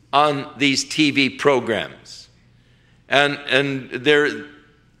on these TV programs. And they're,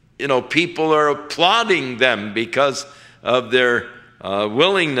 people are applauding them because of their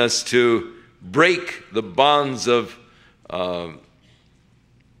willingness to break the bonds of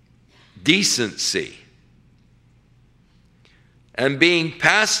decency. And being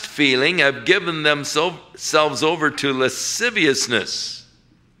past feeling, have given themselves over to lasciviousness,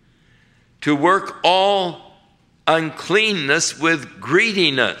 to work all uncleanness with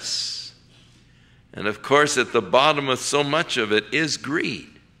greediness. And of course, at the bottom of so much of it is greed.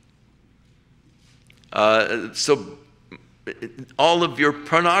 So all of your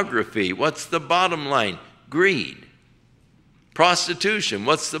pornography, what's the bottom line? Greed. Prostitution,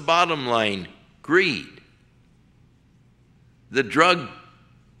 what's the bottom line? Greed. The drug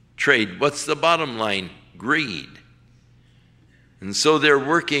trade, what's the bottom line? Greed. And so they're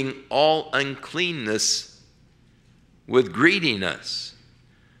working all uncleanness with greediness.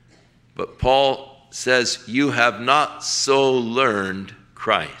 But Paul says, you have not so learned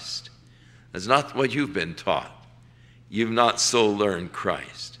Christ. That's not what you've been taught. You've not so learned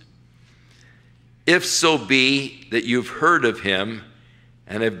Christ. If so be that you've heard of him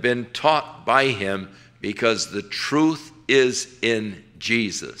and have been taught by him, because the truth is in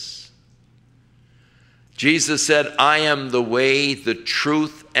Jesus. Jesus said, I am the way, the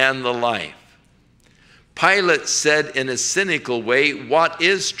truth, and the life. Pilate said in a cynical way, what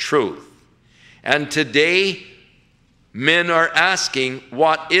is truth? And today, men are asking,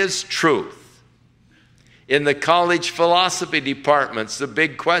 what is truth? In the college philosophy departments, the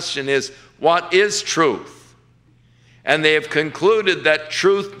big question is, what is truth? And they have concluded that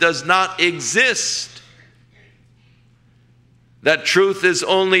truth does not exist. That truth is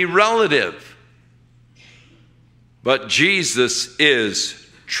only relative. But Jesus is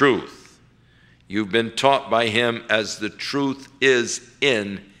truth. You've been taught by him as the truth is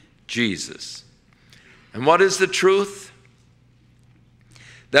in Jesus. And what is the truth?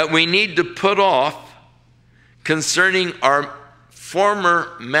 That we need to put off concerning our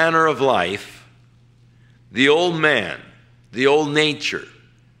former manner of life, the old man, the old nature,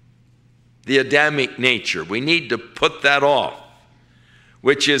 the Adamic nature. We need to put that off,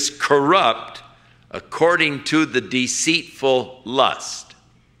 which is corrupt according to the deceitful lust.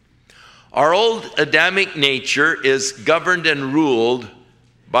 Our old Adamic nature is governed and ruled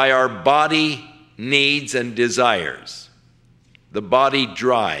by our body needs and desires. The body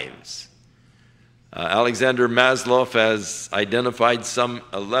drives. Alexander Maslow has identified some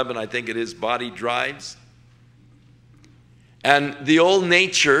 11, I think it is, body drives. And the old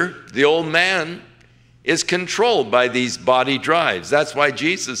nature, the old man, is controlled by these body drives. That's why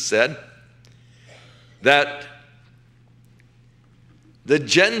Jesus said that the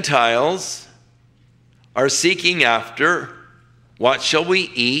Gentiles are seeking after, what shall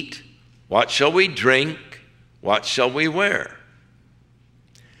we eat? What shall we drink? What shall we wear?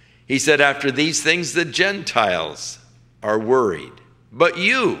 He said, after these things, the Gentiles are worried. But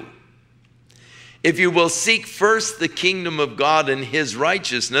you, if you will seek first the kingdom of God and his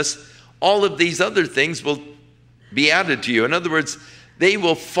righteousness, all of these other things will be added to you. In other words, they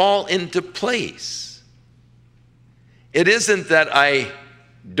will fall into place. It isn't that I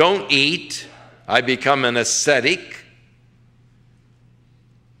don't eat, I become an ascetic,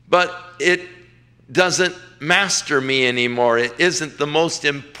 but it doesn't master me anymore. It isn't the most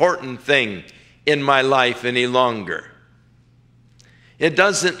important thing in my life any longer. It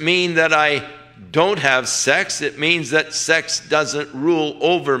doesn't mean that I don't have sex. It means that sex doesn't rule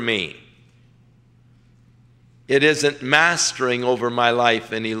over me. It isn't mastering over my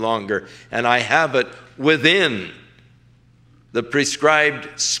life any longer, and I have it within the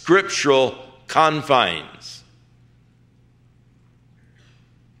prescribed scriptural confines.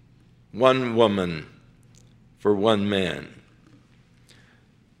 One woman for one man.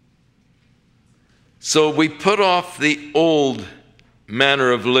 So we put off the old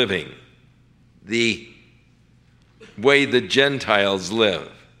manner of living, the way the Gentiles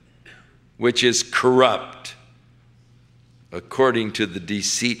live, which is corrupt according to the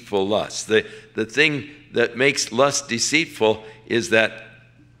deceitful lust. The thing that makes lust deceitful is that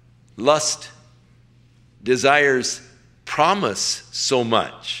lust desires promise so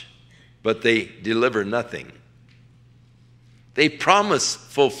much, but they deliver nothing. They promise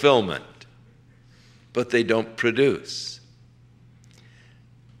fulfillment, but they don't produce.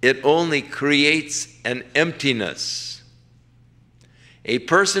 It only creates an emptiness. A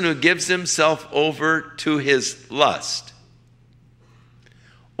person who gives himself over to his lust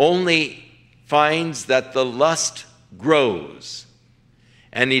only finds that the lust grows,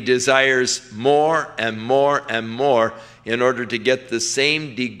 and he desires more and more and more in order to get the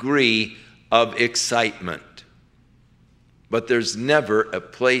same degree of excitement. But there's never a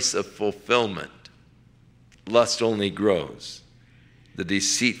place of fulfillment. Lust only grows, the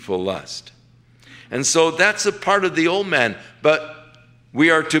deceitful lust. And so that's a part of the old man, but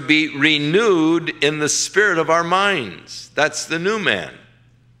we are to be renewed in the spirit of our minds. That's the new man.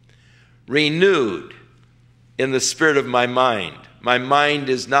 Renewed in the spirit of my mind. My mind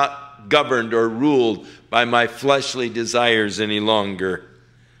is not governed or ruled by my fleshly desires any longer,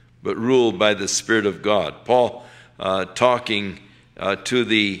 but ruled by the Spirit of God. Paul, talking to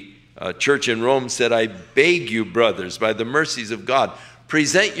the church in Rome, said, I beg you, brothers, by the mercies of God,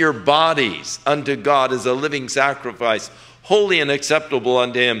 present your bodies unto God as a living sacrifice, holy and acceptable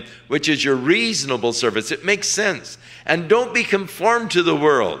unto him, which is your reasonable service. It makes sense. And don't be conformed to the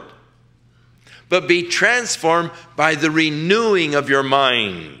world, but be transformed by the renewing of your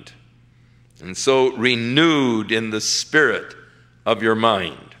mind. And so renewed in the spirit of your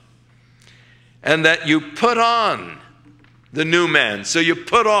mind. And that you put on the new man. So you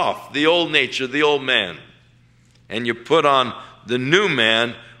put off the old nature, the old man. And you put on the new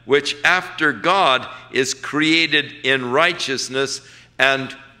man, which after God is created in righteousness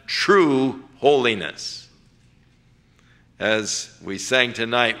and true holiness. As we sang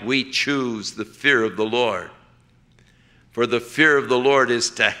tonight, we choose the fear of the Lord. For the fear of the Lord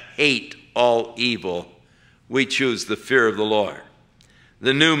is to hate all evil. We choose the fear of the Lord.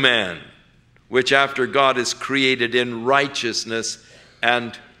 The new man, which after God is created in righteousness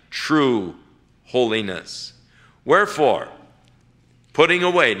and true holiness. Wherefore, putting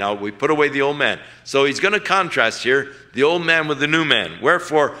away, now we put away the old man. So he's going to contrast here the old man with the new man.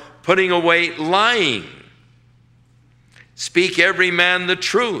 Wherefore, putting away lying. Speak every man the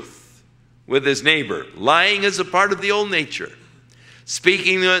truth with his neighbor. Lying is a part of the old nature.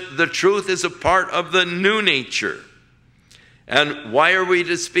 Speaking the truth is a part of the new nature. And why are we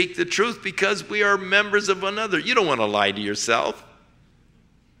to speak the truth? Because we are members of one another. You don't want to lie to yourself.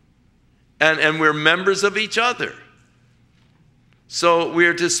 And we're members of each other. So we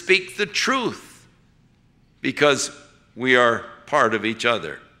are to speak the truth because we are part of each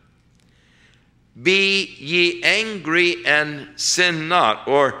other. Be ye angry and sin not,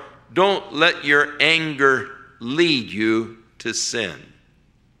 or don't let your anger lead you to sin.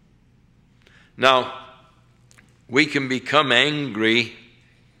 Now, we can become angry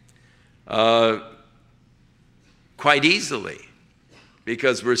quite easily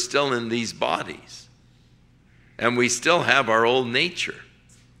because we're still in these bodies and we still have our old nature.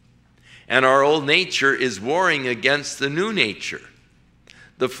 And our old nature is warring against the new nature.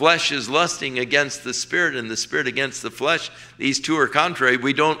 The flesh is lusting against the spirit and the spirit against the flesh. These two are contrary.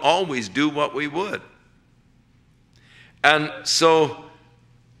 We don't always do what we would. And so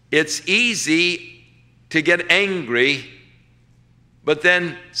it's easy to get angry, but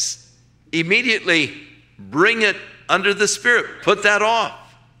then immediately bring it under the Spirit. Put that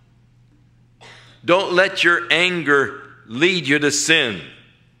off. Don't let your anger lead you to sin.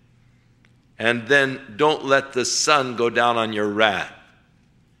 And then don't let the sun go down on your wrath.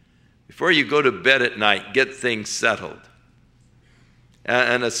 Before you go to bed at night, get things settled.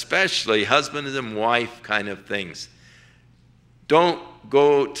 And especially husband and wife kind of things. Don't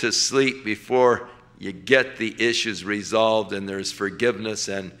go to sleep before you get the issues resolved and there's forgiveness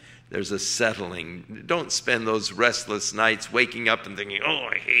and there's a settling. Don't spend those restless nights waking up and thinking, oh,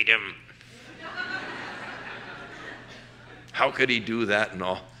 I hate him. How could he do that and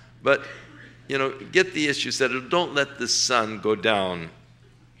all? But, you know, get the issue settled. Don't let the sun go down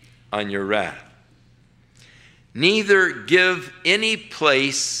on your wrath. neither give any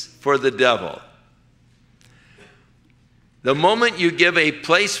place for the devil. The moment you give a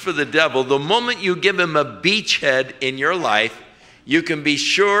place for the devil, the moment you give him a beachhead in your life, you can be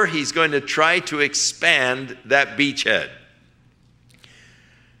sure he's going to try to expand that beachhead.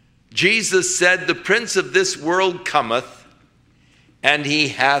 Jesus said, "The prince of this world cometh, and he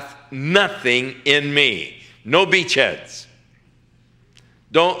hath nothing in me." No beachheads.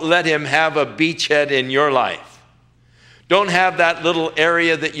 Don't let him have a beachhead in your life. Don't have that little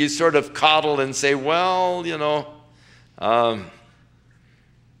area that you sort of coddle and say, well, you know, I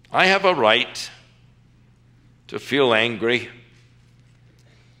have a right to feel angry,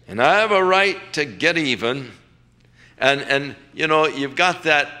 and I have a right to get even, and you know, you've got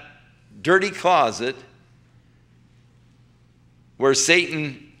that dirty closet where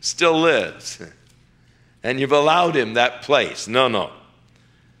Satan still lives, and you've allowed him that place. No, no.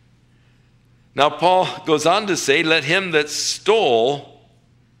 Now Paul goes on to say, let him that stole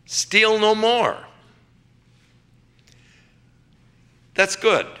steal no more. That's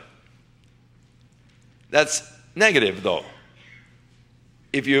good. That's negative, though.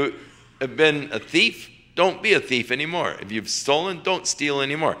 If you have been a thief, don't be a thief anymore. If you've stolen, don't steal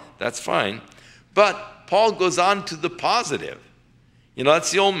anymore. That's fine. But Paul goes on to the positive. You know,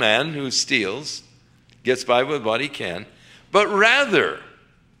 that's the old man who steals, gets by with what he can. But rather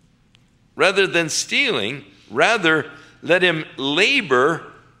than stealing, rather let him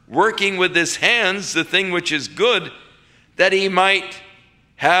labor, working with his hands the thing which is good, that he might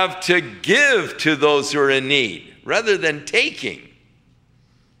have to give to those who are in need, rather than taking.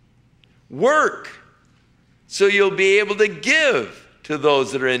 Work, so you'll be able to give to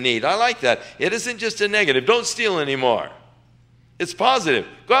those that are in need. I like that. It isn't just a negative. Don't steal anymore. It's positive.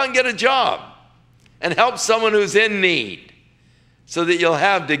 Go out and get a job and help someone who's in need, so that you'll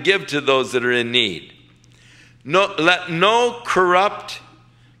have to give to those that are in need. Let no corrupt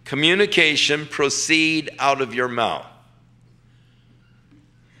communication proceed out of your mouth.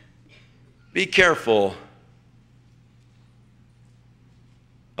 Be careful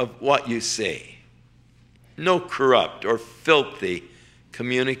of what you say. No corrupt or filthy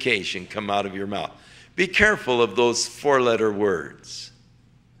communication come out of your mouth. Be careful of those four-letter words.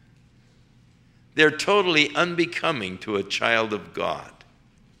 They're totally unbecoming to a child of God.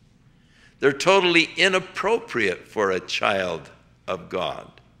 They're totally inappropriate for a child of God.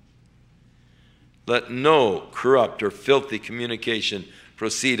 Let no corrupt or filthy communication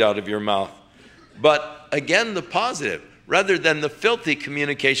proceed out of your mouth. But again, the positive, rather than the filthy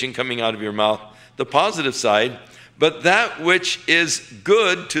communication coming out of your mouth, the positive side, but that which is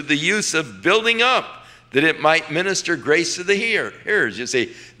good to the use of building up, that it might minister grace to the hearers. You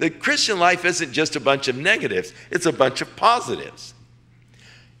see, the Christian life isn't just a bunch of negatives, it's a bunch of positives.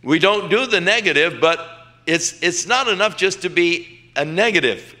 We don't do the negative, but it's not enough just to be a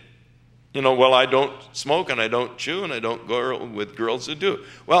negative. You know, well, I don't smoke and I don't chew and I don't go with girls who do.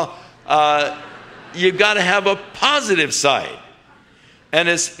 Well, you've got to have a positive side. And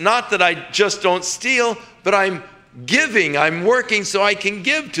it's not that I just don't steal, but I'm giving, I'm working so I can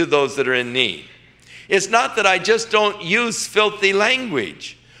give to those that are in need. It's not that I just don't use filthy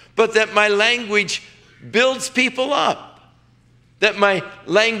language, but that my language builds people up, that my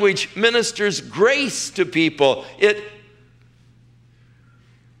language ministers grace to people. It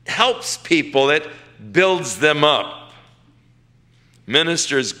helps people, it builds them up,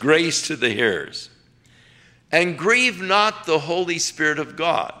 ministers grace to the hearers. And grieve not the Holy Spirit of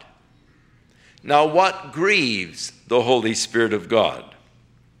God. Now, what grieves the Holy Spirit of God?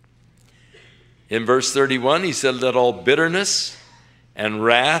 In verse 31, he said, let all bitterness and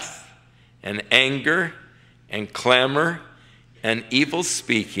wrath and anger and clamor and evil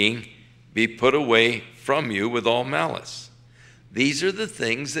speaking be put away from you with all malice. These are the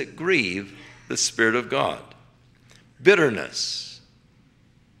things that grieve the Spirit of God. Bitterness.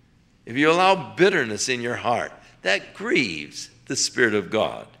 If you allow bitterness in your heart, that grieves the Spirit of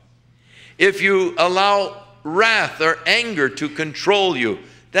God. If you allow wrath or anger to control you,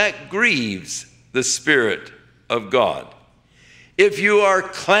 that grieves the Spirit of God. If you are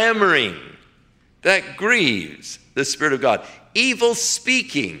clamoring, that grieves the Spirit of God. Evil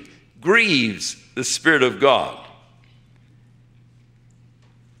speaking grieves the Spirit of God.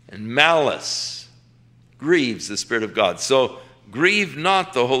 And malice grieves the Spirit of God. So grieve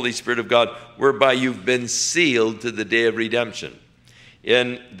not the Holy Spirit of God, whereby you've been sealed to the day of redemption.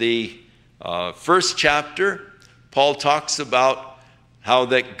 In the first chapter, Paul talks about how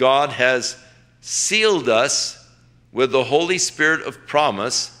that God has sealed us with the Holy Spirit of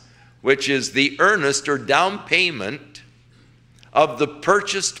promise, which is the earnest or down payment of the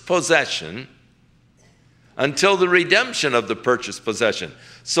purchased possession until the redemption of the purchased possession.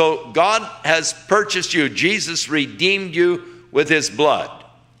 So God has purchased you. Jesus redeemed you with his blood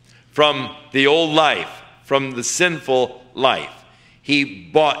from the old life, from the sinful life. He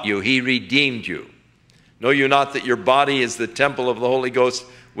bought you. He redeemed you. Know you not that your body is the temple of the Holy Ghost,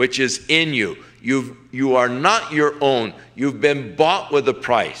 which is in you. You are not your own. You've been bought with a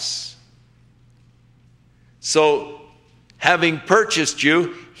price. So, having purchased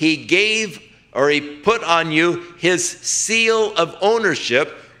you, he put on you his seal of ownership,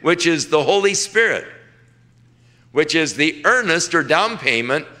 which is the Holy Spirit, which is the earnest or down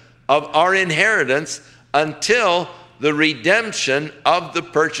payment of our inheritance until the redemption of the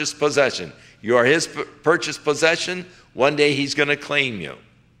purchased possession. You are his purchased possession. One day he's going to claim you.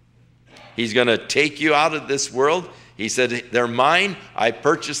 He's going to take you out of this world. He said, they're mine. I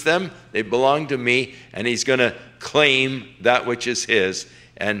purchased them. They belong to me. And he's going to claim that which is his.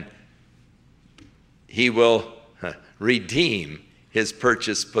 And he will redeem his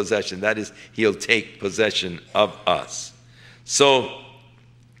purchased possession. That is, he'll take possession of us. So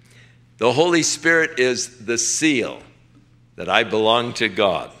the Holy Spirit is the seal that I belong to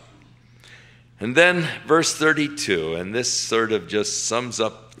God. And then verse 32, and this sort of just sums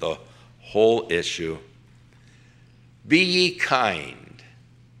up the whole issue. Be ye kind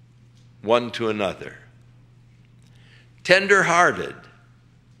one to another, tender-hearted,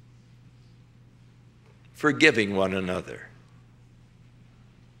 forgiving one another.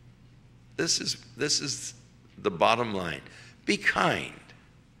 This is the bottom line. Be kind.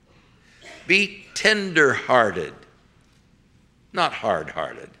 Be tender-hearted, not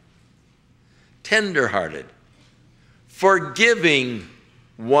hard-hearted. Tender-hearted, forgiving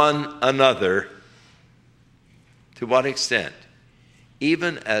one another. To what extent?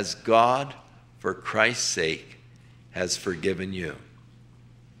 Even as God, for Christ's sake, has forgiven you.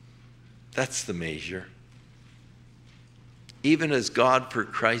 That's the measure. Even as God, for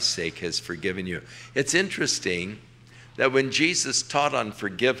Christ's sake, has forgiven you. It's interesting that when Jesus taught on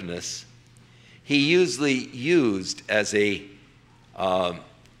forgiveness, he usually used as a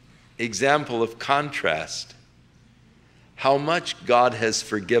example of contrast how much God has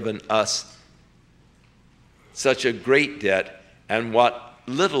forgiven us such a great debt and what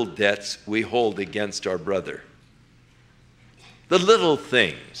little debts we hold against our brother. The little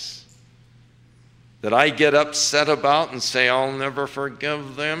things that I get upset about and say, I'll never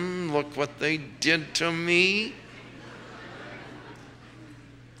forgive them. Look what they did to me.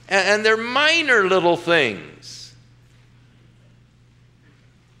 And they're minor little things.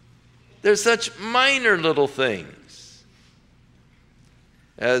 They're such minor little things.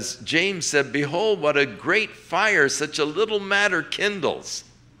 As James said, behold, what a great fire such a little matter kindles.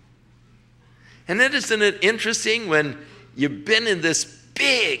 And isn't it interesting when you've been in this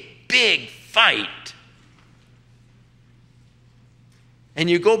big, big fight and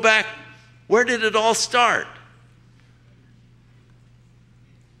you go back, where did it all start?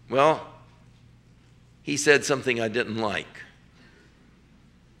 Well, he said something I didn't like.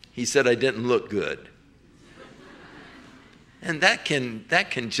 He said I didn't look good. And that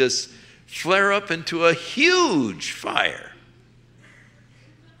can just flare up into a huge fire.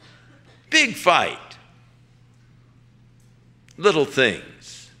 Big fight. Little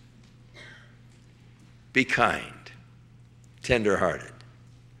things. Be kind, tender-hearted,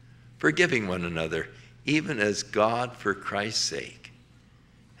 forgiving one another, even as God, for Christ's sake,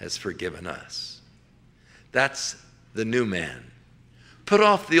 has forgiven us. That's the new man. Put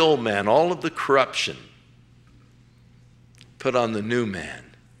off the old man, all of the corruption. Put on the new man,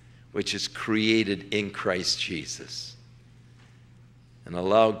 which is created in Christ Jesus. And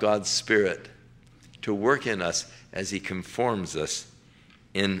allow God's Spirit to work in us as he conforms us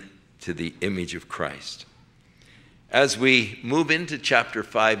into the image of Christ. As we move into chapter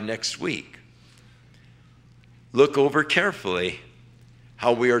 5 next week, look over carefully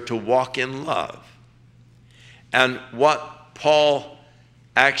how we are to walk in love and what Paul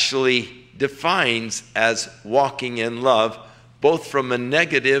actually defines as walking in love, both from a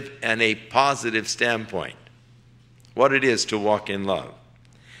negative and a positive standpoint. What it is to walk in love.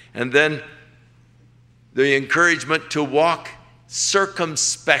 And then the encouragement to walk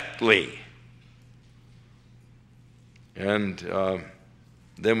circumspectly. And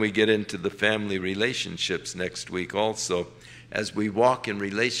then we get into the family relationships next week also, as we walk in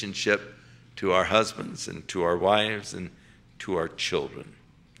relationship to our husbands and to our wives and to our children.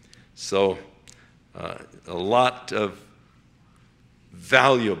 So a lot of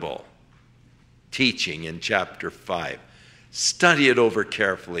valuable teaching in chapter 5. Study it over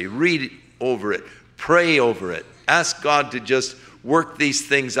carefully. Read over it. Pray over it. Ask God to just work these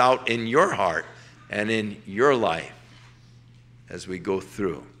things out in your heart and in your life as we go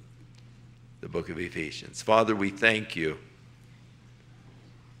through the book of Ephesians. Father, we thank you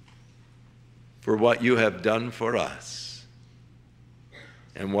for what you have done for us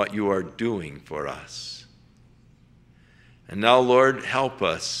and what you are doing for us. And now, Lord, help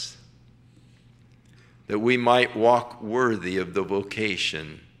us that we might walk worthy of the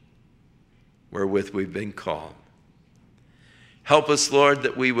vocation wherewith we've been called. Help us, Lord,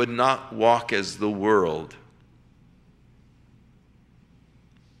 that we would not walk as the world,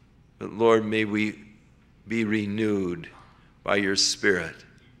 but Lord, may we be renewed by your Spirit,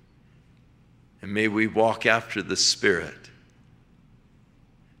 and may we walk after the Spirit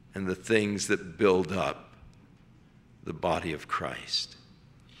and the things that build up the body of Christ.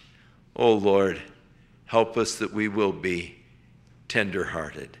 Oh Lord, help us that we will be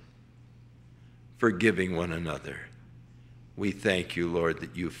tender-hearted, forgiving one another. We thank you, Lord,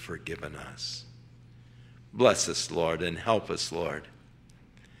 that you've forgiven us. Bless us, Lord, and help us, Lord,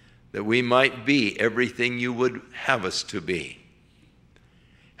 that we might be everything you would have us to be.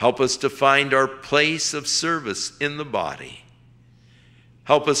 Help us to find our place of service in the body.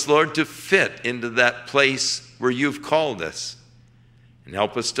 Help us, Lord, to fit into that place where you've called us. And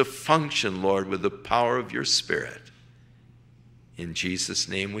help us to function, Lord, with the power of your Spirit. In Jesus'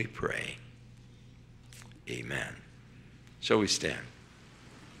 name we pray. Amen. Shall we stand?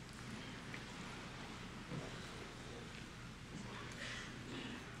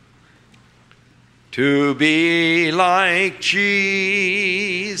 To be like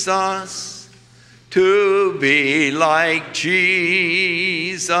Jesus, to be like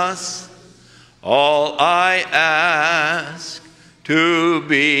Jesus, all I ask, to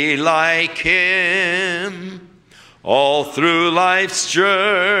be like him, all through life's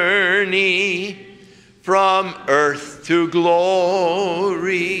journey, from earth to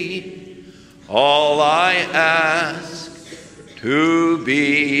glory, all I ask, to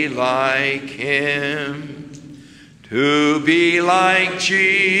be like him, to be like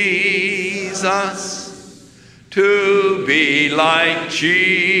Jesus, to be like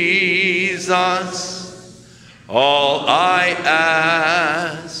Jesus, all I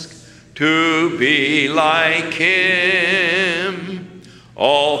ask, to be like him,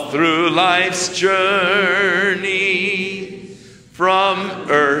 all through life's journey, from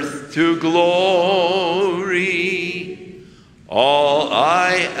earth to glory, all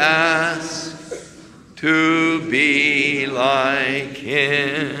I ask, to be like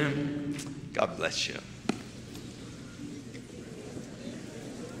him. God bless you.